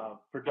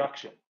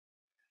 production.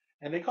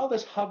 And they call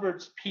this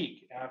Hubbard's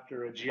Peak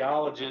after a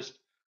geologist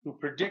who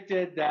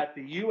predicted that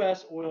the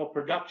U.S. oil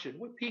production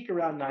would peak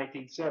around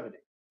 1970.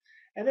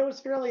 And it was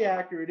fairly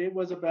accurate. It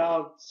was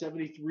about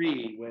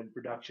 73 when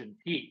production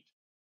peaked.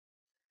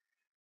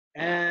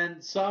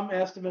 And some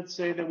estimates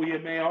say that we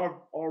may have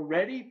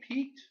already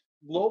peaked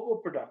global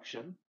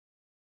production,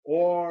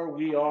 or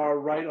we are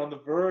right on the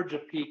verge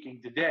of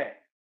peaking today.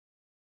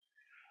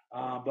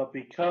 But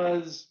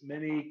because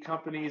many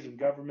companies and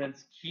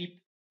governments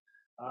keep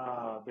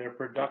their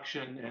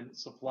production and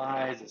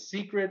supplies a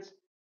secret,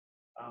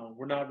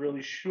 we're not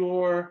really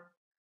sure,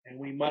 and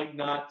we might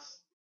not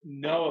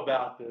know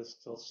about this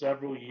till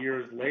several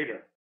years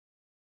later.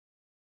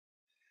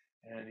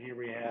 And here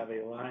we have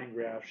a line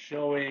graph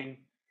showing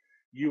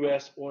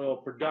U.S. oil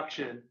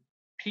production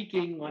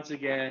peaking once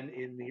again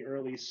in the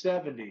early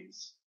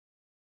 70s.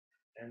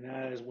 And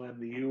that is when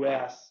the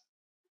U.S.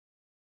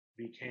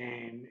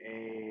 became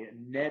a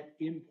net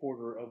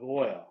importer of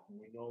oil.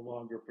 We no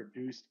longer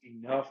produced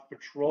enough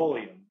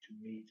petroleum to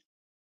meet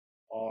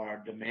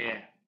our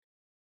demand.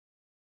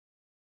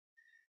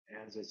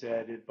 As I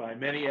said, by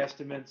many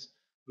estimates,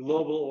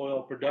 global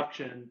oil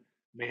production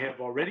may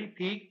have already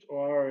peaked,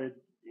 or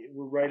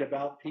we're right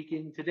about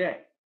peaking today.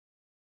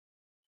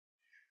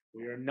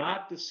 We are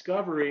not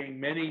discovering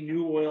many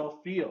new oil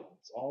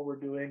fields. All we're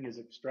doing is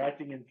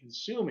extracting and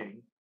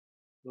consuming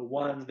the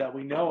ones that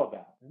we know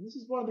about. And this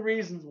is one of the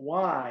reasons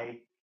why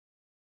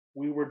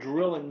we were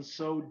drilling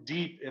so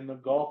deep in the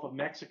Gulf of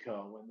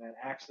Mexico when that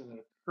accident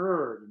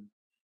occurred in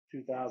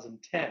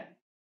 2010.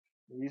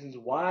 The reasons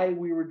why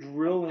we were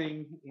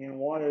drilling in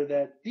water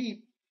that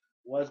deep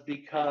was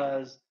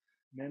because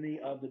many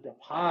of the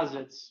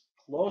deposits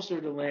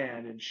closer to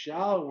land in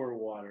shallower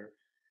water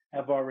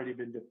have already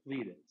been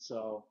depleted.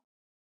 So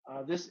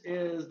this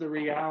is the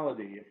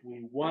reality. If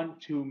we want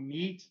to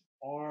meet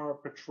our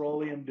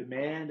petroleum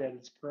demand at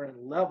its current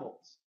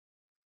levels,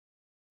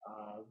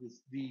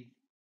 the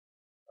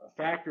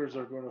factors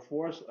are going to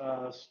force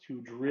us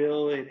to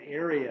drill in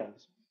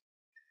areas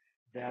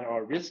that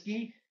are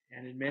risky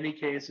and in many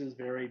cases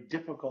very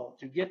difficult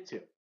to get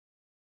to.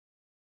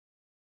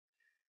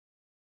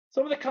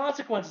 Some of the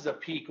consequences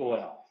of peak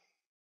oil.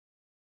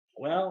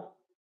 Well,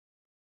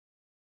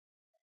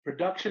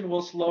 production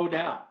will slow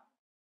down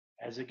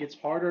as it gets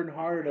harder and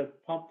harder to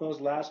pump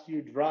those last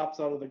few drops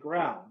out of the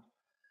ground.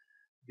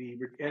 The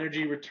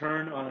energy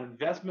return on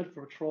investment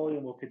for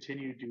petroleum will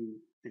continue to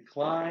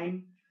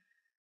decline.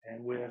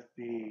 And with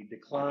the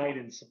decline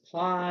in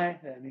supply,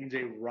 that means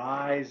a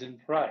rise in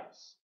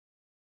price.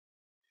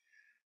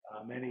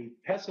 Many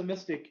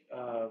pessimistic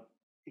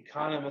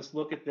economists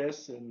look at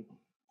this and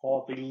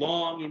call it the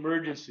long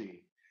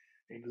emergency,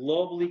 a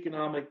global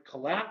economic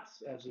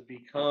collapse as it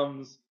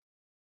becomes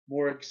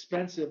more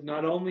expensive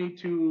not only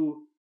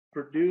to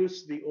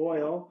produce the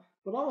oil,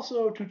 but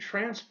also to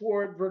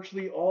transport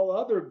virtually all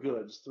other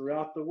goods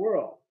throughout the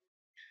world.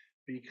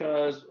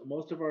 Because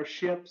most of our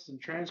ships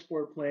and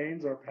transport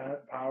planes are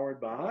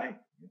powered by,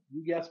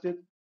 you guessed it,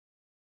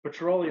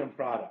 petroleum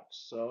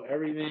products. So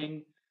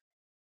everything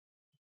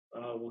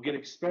will get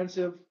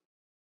expensive,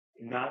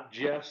 not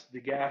just the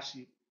gas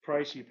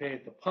price you pay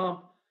at the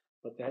pump,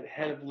 but that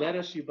head of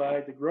lettuce you buy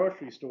at the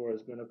grocery store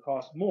is going to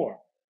cost more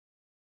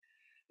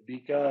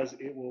because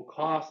it will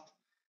cost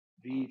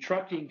the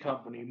trucking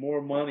company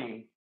more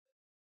money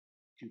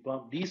to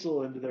pump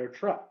diesel into their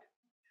truck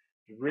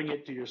to bring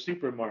it to your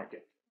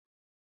supermarket.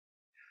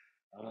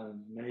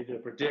 Many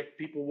that predict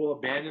people will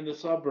abandon the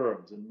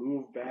suburbs and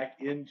move back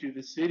into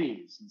the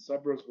cities, and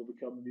suburbs will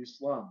become the new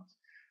slums.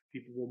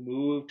 People will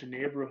move to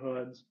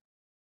neighborhoods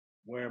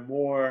where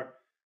more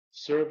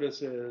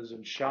services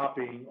and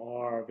shopping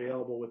are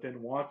available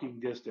within walking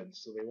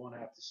distance, so they won't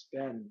have to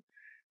spend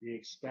the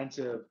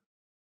expensive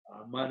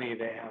money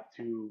they have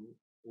to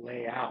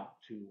lay out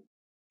to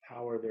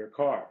power their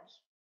cars.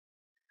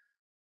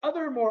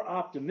 Other more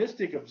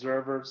optimistic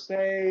observers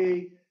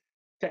say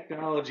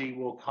technology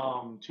will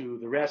come to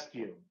the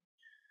rescue.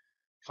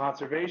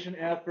 Conservation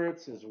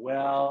efforts as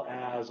well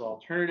as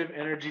alternative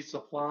energy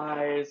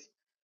supplies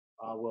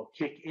will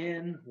kick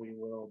in. We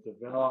will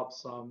develop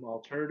some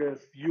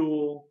alternative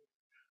fuel,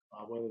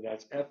 whether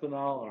that's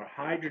ethanol or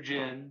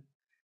hydrogen,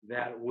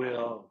 that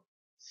will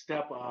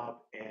step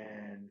up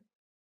and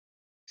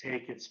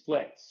take its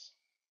place.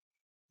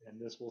 And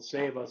this will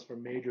save us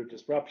from major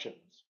disruptions.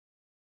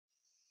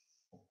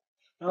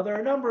 Now, there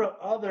are a number of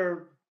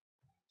other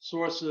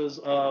sources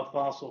of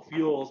fossil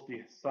fuels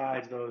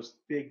besides those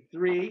big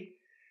three.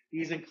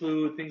 These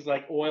include things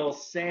like oil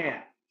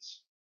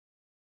sands.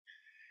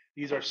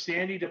 These are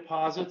sandy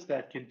deposits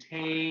that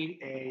contain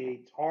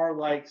a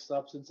tar-like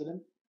substance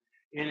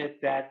in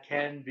it that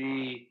can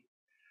be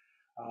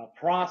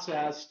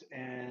processed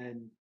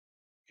and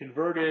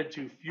converted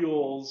to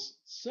fuels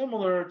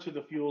similar to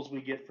the fuels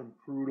we get from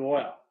crude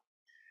oil.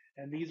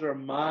 And these are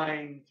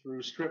mined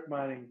through strip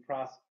mining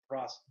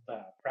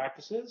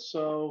practices,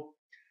 so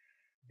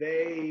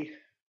they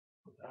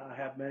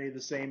have many of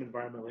the same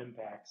environmental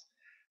impacts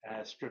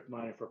as strip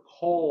mining for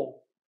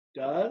coal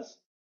does.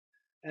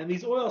 And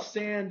these oil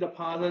sand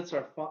deposits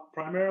are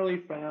primarily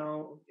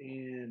found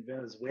in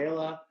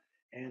Venezuela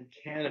and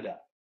Canada.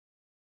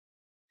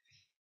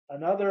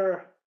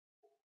 Another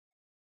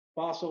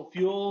fossil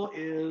fuel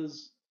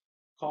is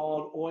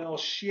called oil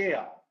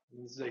shale.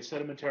 This is a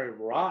sedimentary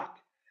rock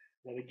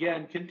that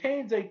again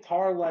contains a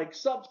tar-like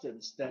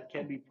substance that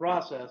can be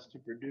processed to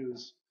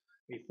produce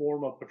a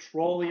form of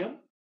petroleum.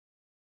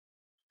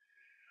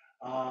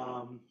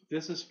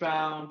 This is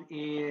found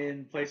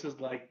in places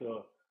like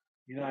the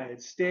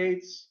United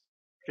States,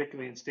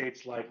 particularly in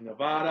states like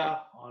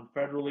Nevada, on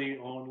federally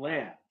owned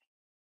land.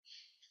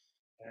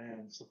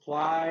 And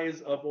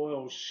supplies of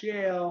oil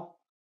shale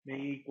may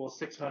equal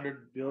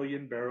 600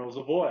 billion barrels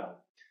of oil.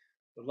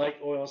 But like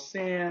oil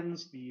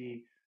sands,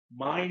 the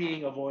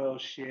mining of oil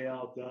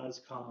shale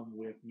does come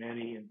with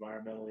many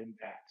environmental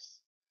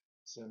impacts,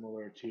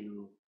 similar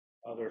to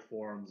other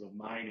forms of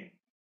mining.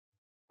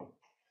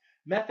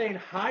 Methane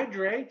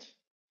hydrate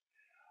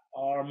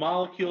are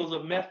molecules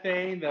of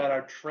methane that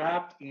are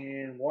trapped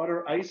in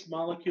water ice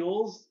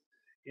molecules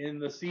in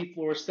the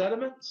seafloor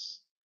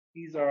sediments.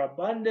 These are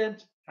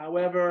abundant.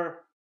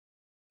 However,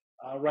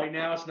 right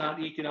now it's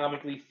not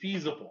economically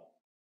feasible.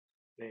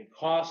 They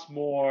cost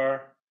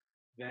more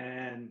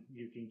than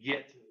you can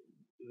get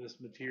this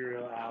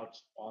material out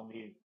on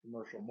the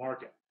commercial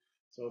market.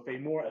 So if a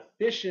more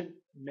efficient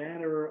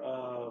manner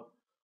of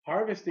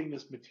harvesting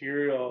this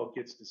material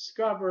gets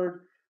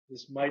discovered,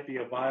 this might be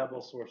a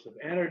viable source of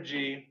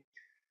energy,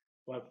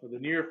 but for the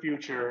near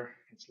future,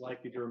 it's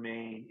likely to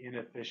remain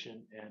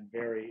inefficient and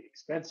very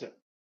expensive.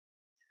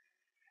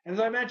 And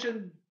as I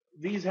mentioned,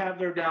 these have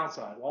their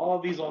downside. All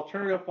of these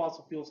alternative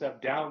fossil fuels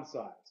have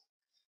downsides.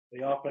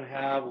 They often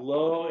have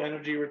low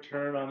energy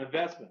return on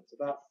investments,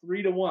 about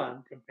 3 to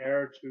 1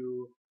 compared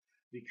to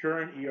the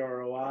current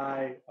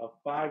EROI of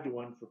 5 to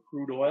 1 for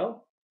crude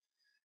oil.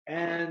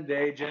 And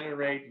they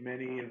generate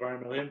many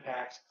environmental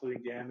impacts,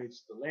 including damage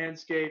to the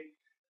landscape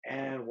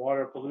and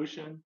water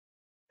pollution.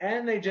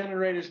 And they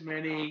generate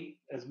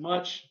as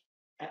much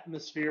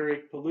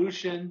atmospheric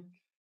pollution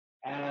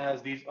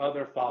as these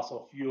other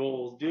fossil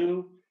fuels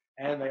do.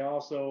 And they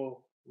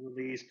also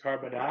release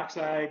carbon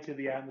dioxide to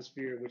the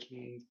atmosphere, which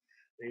means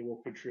they will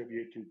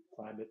contribute to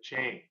climate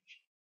change.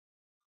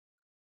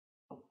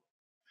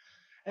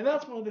 And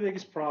that's one of the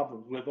biggest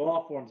problems with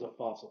all forms of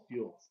fossil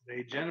fuels.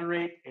 They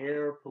generate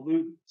air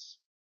pollutants.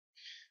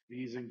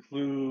 These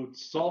include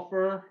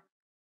sulfur,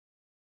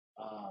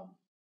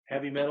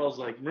 heavy metals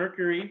like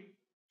mercury,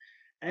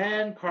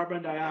 and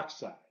carbon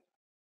dioxide.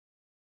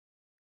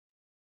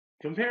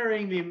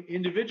 Comparing them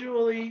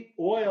individually,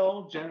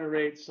 oil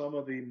generates some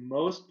of the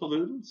most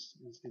pollutants.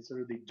 It's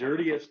considered the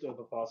dirtiest of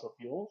the fossil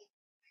fuels,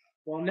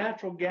 while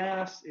natural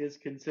gas is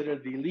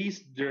considered the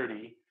least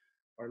dirty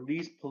or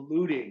least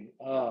polluting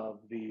of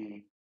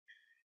the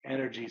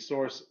energy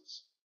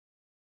sources.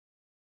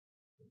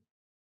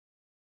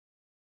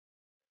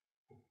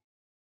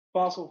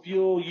 Fossil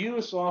fuel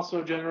use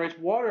also generates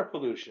water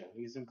pollution.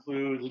 These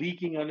include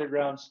leaking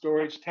underground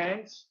storage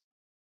tanks,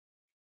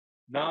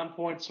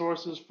 non-point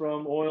sources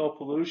from oil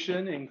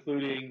pollution,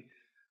 including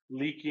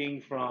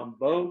leaking from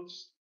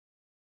boats,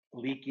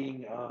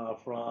 leaking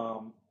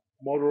from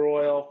motor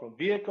oil from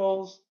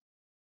vehicles,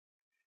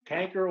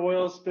 tanker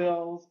oil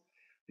spills,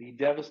 the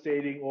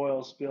devastating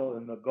oil spill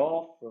in the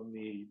Gulf from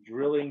the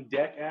drilling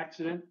deck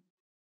accident.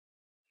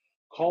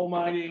 Coal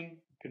mining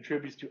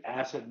contributes to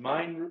acid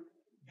mine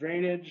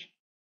drainage,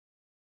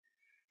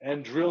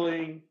 and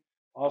drilling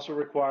also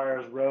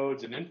requires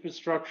roads and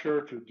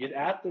infrastructure to get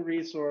at the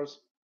resource,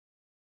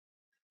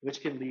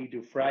 which can lead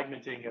to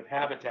fragmenting of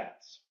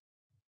habitats.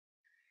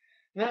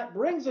 And that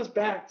brings us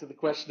back to the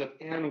question of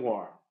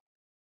ANWR.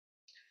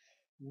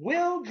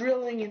 Will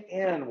drilling in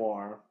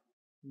ANWR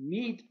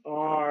meet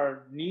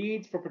our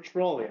needs for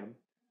petroleum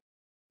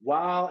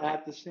while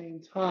at the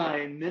same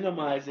time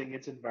minimizing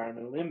its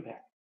environmental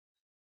impact?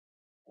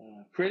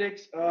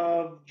 Critics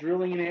of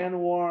drilling in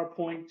ANWR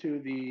point to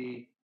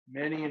the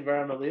many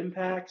environmental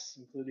impacts,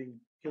 including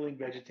killing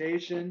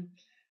vegetation,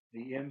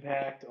 the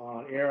impact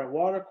on air and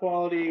water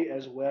quality,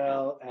 as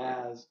well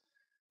as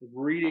the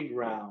breeding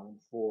ground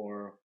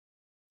for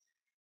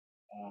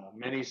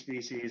many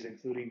species,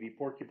 including the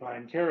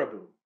porcupine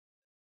caribou.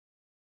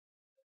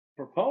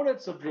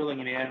 Proponents of drilling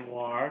in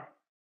ANWR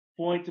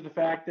point to the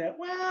fact that,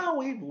 well,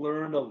 we've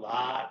learned a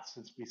lot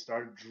since we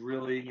started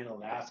drilling in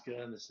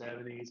Alaska in the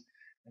 70s,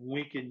 and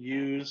we can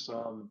use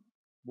some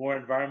more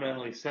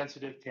environmentally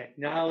sensitive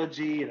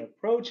technology and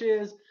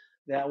approaches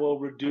that will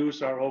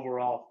reduce our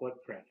overall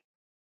footprint.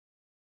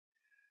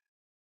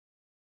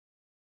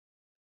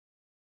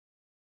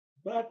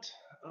 But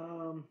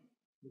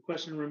the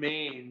question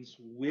remains,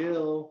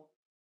 will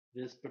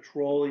this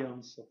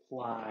petroleum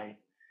supply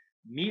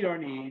meet our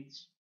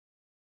needs?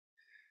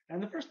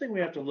 And the first thing we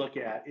have to look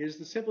at is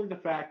simply the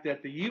fact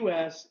that the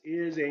U.S.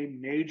 is a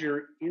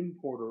major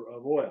importer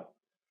of oil.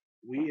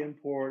 We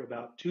import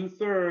about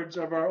 2/3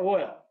 of our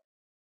oil,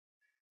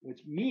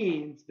 which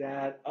means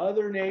that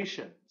other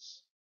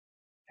nations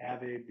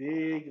have a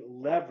big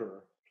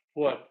lever to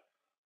put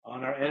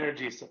on our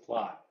energy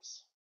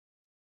supplies.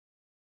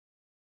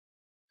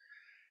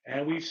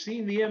 And we've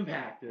seen the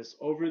impact of this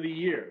over the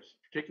years,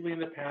 particularly in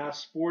the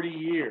past 40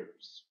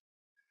 years.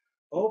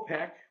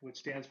 OPEC, which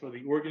stands for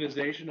the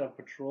Organization of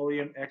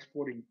Petroleum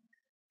Exporting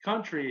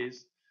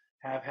Countries,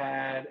 have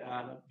had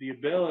the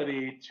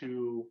ability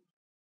to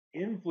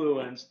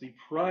influence the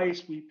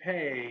price we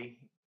pay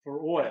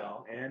for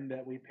oil and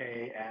that we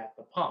pay at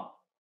the pump.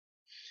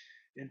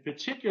 In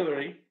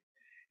particular,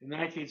 in the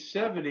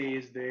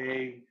 1970s,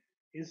 they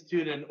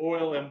instituted an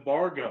oil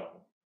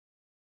embargo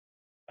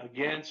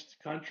against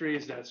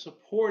countries that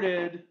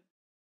supported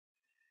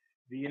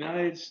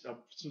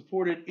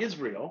supported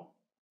Israel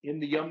in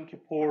the Yom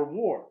Kippur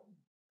War.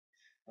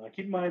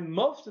 Keep in mind,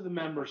 most of the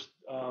members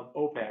of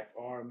OPEC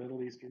are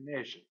Middle Eastern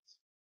nations.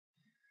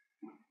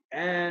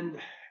 And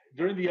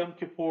during the Yom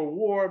Kippur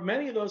War,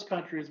 many of those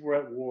countries were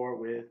at war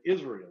with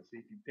Israel. So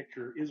you can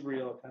picture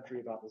Israel, a country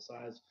about the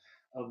size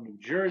of New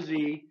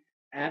Jersey,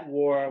 at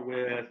war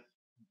with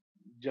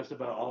just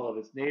about all of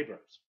its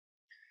neighbors.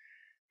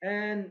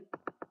 And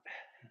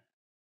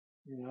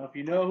if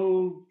you know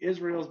who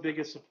Israel's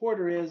biggest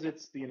supporter is,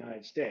 it's the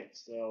United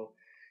States. So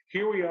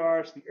here we are,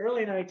 it's the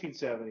early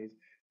 1970s.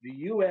 The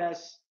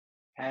U.S.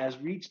 has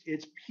reached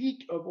its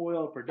peak of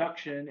oil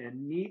production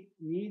and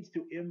needs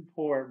to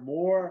import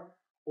more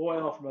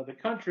oil from other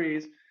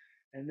countries.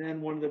 And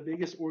then one of the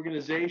biggest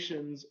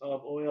organizations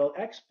of oil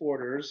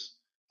exporters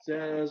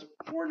says,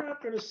 we're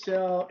not going to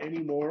sell any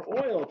more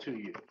oil to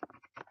you.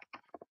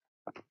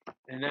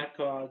 And that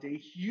caused a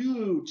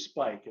huge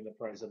spike in the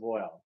price of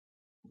oil.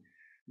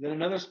 Then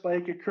another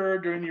spike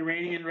occurred during the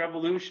Iranian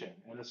Revolution,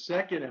 and a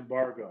second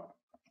embargo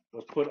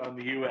was put on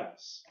the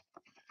U.S.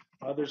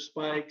 Other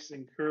spikes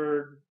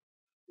occurred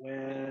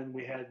when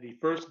we had the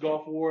first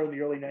Gulf War in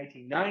the early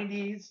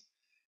 1990s,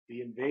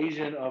 the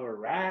invasion of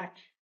Iraq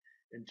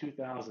in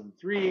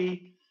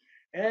 2003,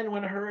 and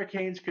when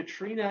Hurricanes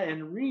Katrina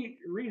and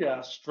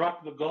Rita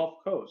struck the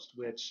Gulf Coast,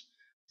 which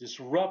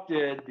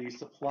disrupted the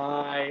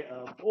supply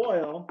of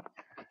oil,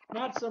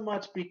 not so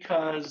much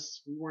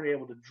because we weren't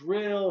able to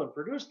drill and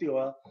produce the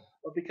oil,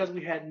 but because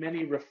we had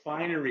many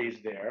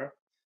refineries there,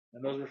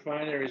 and those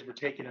refineries were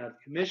taken out of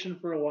commission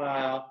for a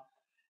while,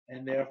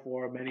 and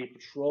therefore many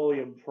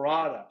petroleum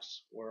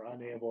products were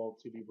unable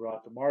to be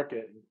brought to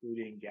market,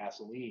 including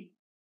gasoline.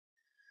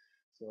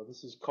 So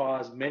this has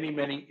caused many,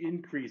 many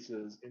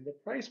increases in the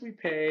price we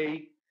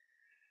pay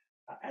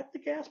at the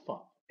gas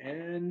pump,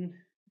 and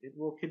it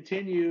will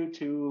continue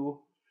to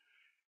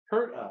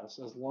hurt us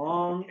as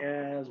long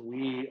as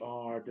we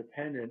are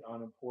dependent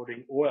on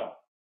importing oil.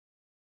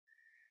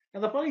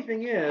 Now the funny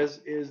thing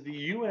is the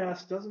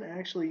U.S. doesn't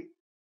actually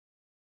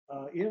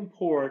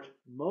import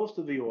most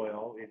of the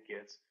oil it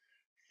gets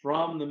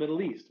from the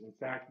Middle East. In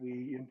fact,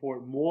 we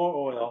import more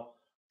oil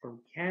from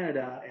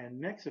Canada and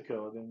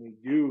Mexico than we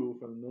do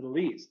from the Middle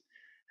East.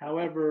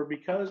 However,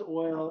 because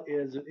oil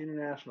is an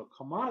international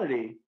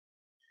commodity,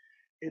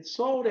 it's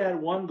sold at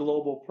one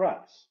global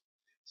price.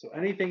 So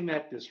anything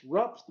that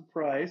disrupts the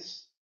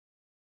price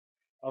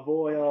of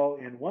oil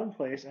in one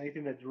place,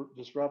 anything that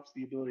disrupts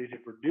the ability to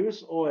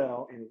produce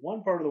oil in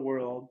one part of the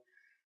world,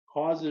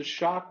 causes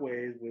shock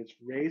waves, which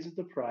raises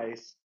the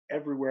price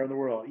everywhere in the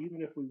world,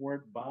 even if we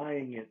weren't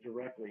buying it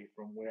directly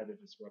from where the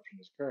disruption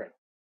is occurring.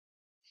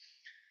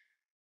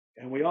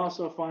 And we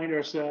also find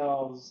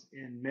ourselves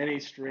in many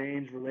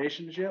strange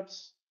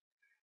relationships.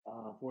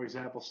 For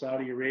example,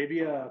 Saudi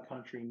Arabia, a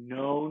country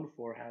known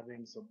for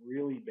having some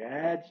really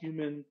bad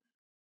human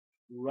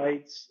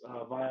rights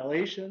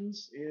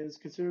violations, is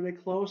considered a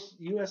close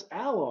U.S.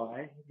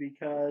 ally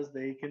because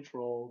they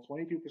control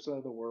 22%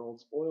 of the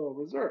world's oil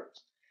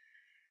reserves.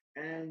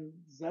 And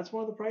that's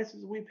one of the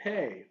prices we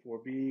pay for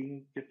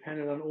being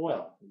dependent on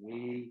oil.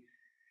 We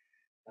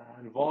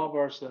involve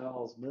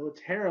ourselves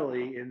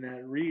militarily in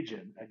that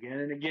region again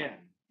and again.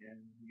 And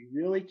you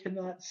really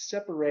cannot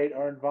separate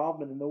our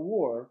involvement in the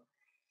war,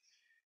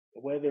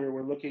 whether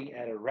we're looking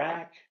at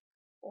Iraq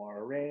or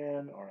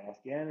Iran or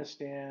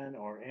Afghanistan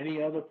or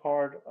any other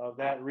part of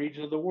that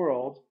region of the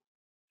world.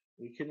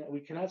 We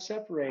cannot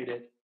separate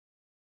it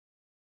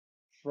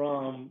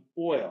from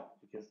oil,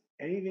 because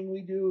anything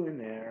we do in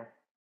there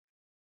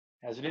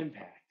has an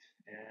impact.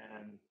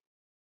 And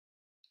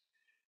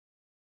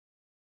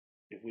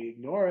if we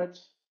ignore it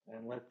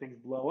and let things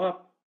blow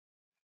up,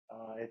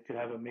 it could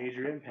have a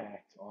major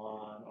impact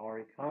on our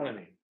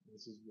economy.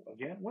 This is,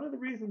 again, one of the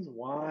reasons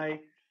why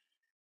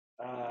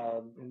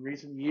in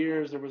recent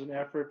years there was an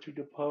effort to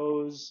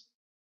depose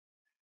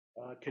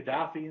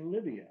Gaddafi in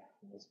Libya.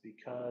 Was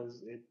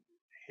because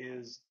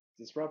his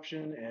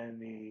disruption and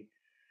the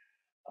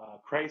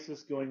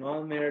crisis going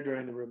on there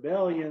during the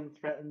rebellion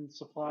threatened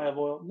supply of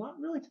oil, not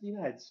really to the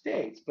United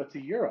States, but to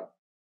Europe.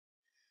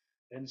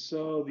 And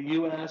so the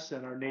U.S.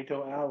 and our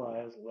NATO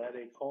allies led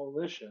a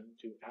coalition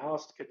to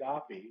oust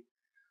Gaddafi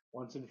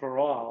once and for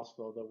all,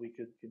 so that we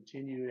could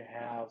continue to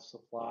have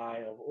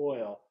supply of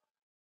oil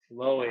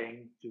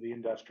flowing to the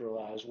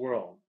industrialized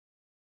world.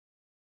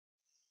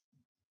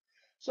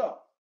 So,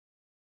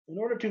 in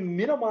order to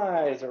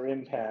minimize our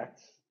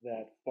impact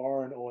that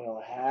foreign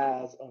oil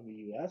has on the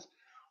U.S.,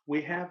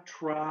 we have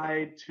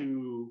tried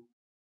to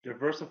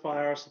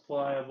diversify our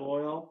supply of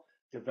oil,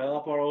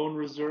 develop our own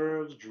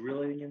reserves,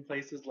 drilling in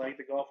places like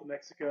the Gulf of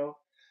Mexico,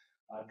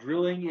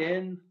 drilling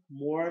in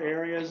more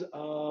areas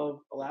of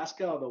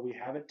Alaska, although we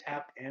haven't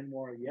tapped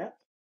ANWR yet.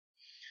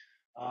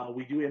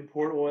 We do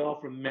import oil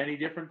from many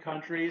different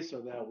countries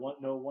so that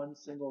no one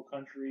single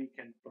country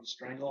can put a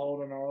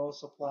stranglehold on our oil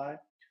supply.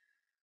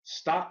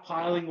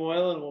 Stockpiling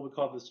oil in what we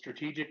call the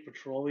strategic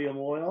petroleum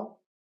oil,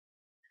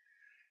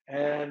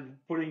 and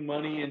putting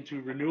money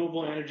into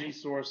renewable energy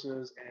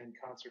sources and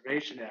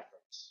conservation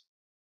efforts.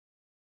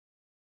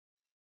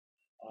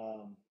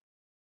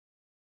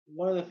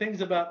 One of the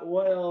things about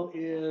oil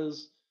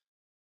is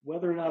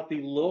whether or not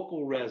the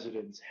local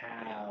residents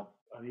have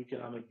an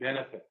economic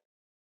benefit.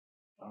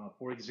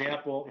 For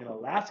example, in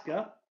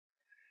Alaska,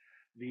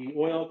 the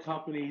oil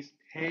companies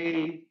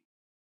pay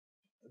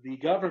the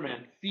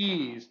government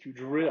fees to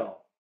drill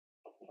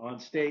on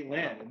state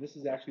land. And this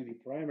is actually the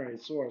primary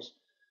source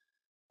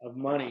of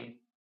money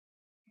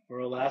for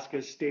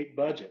Alaska's state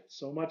budget.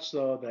 So much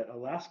so that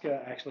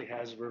Alaska actually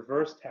has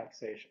reverse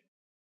taxation,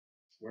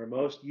 where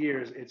most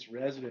years its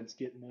residents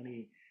get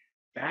money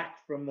back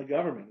from the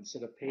government.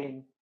 Instead of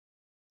paying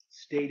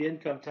state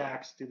income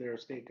tax to their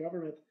state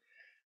government,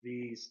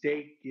 the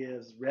state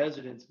gives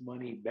residents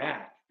money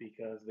back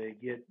because they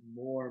get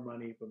more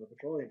money from the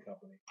petroleum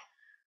company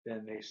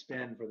than they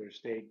spend for their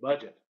state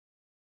budget.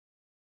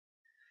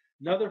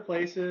 In other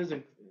places,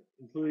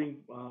 including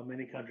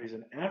many countries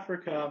in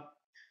Africa,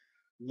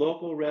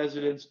 local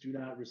residents do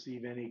not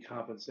receive any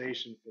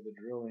compensation for the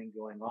drilling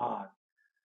going on.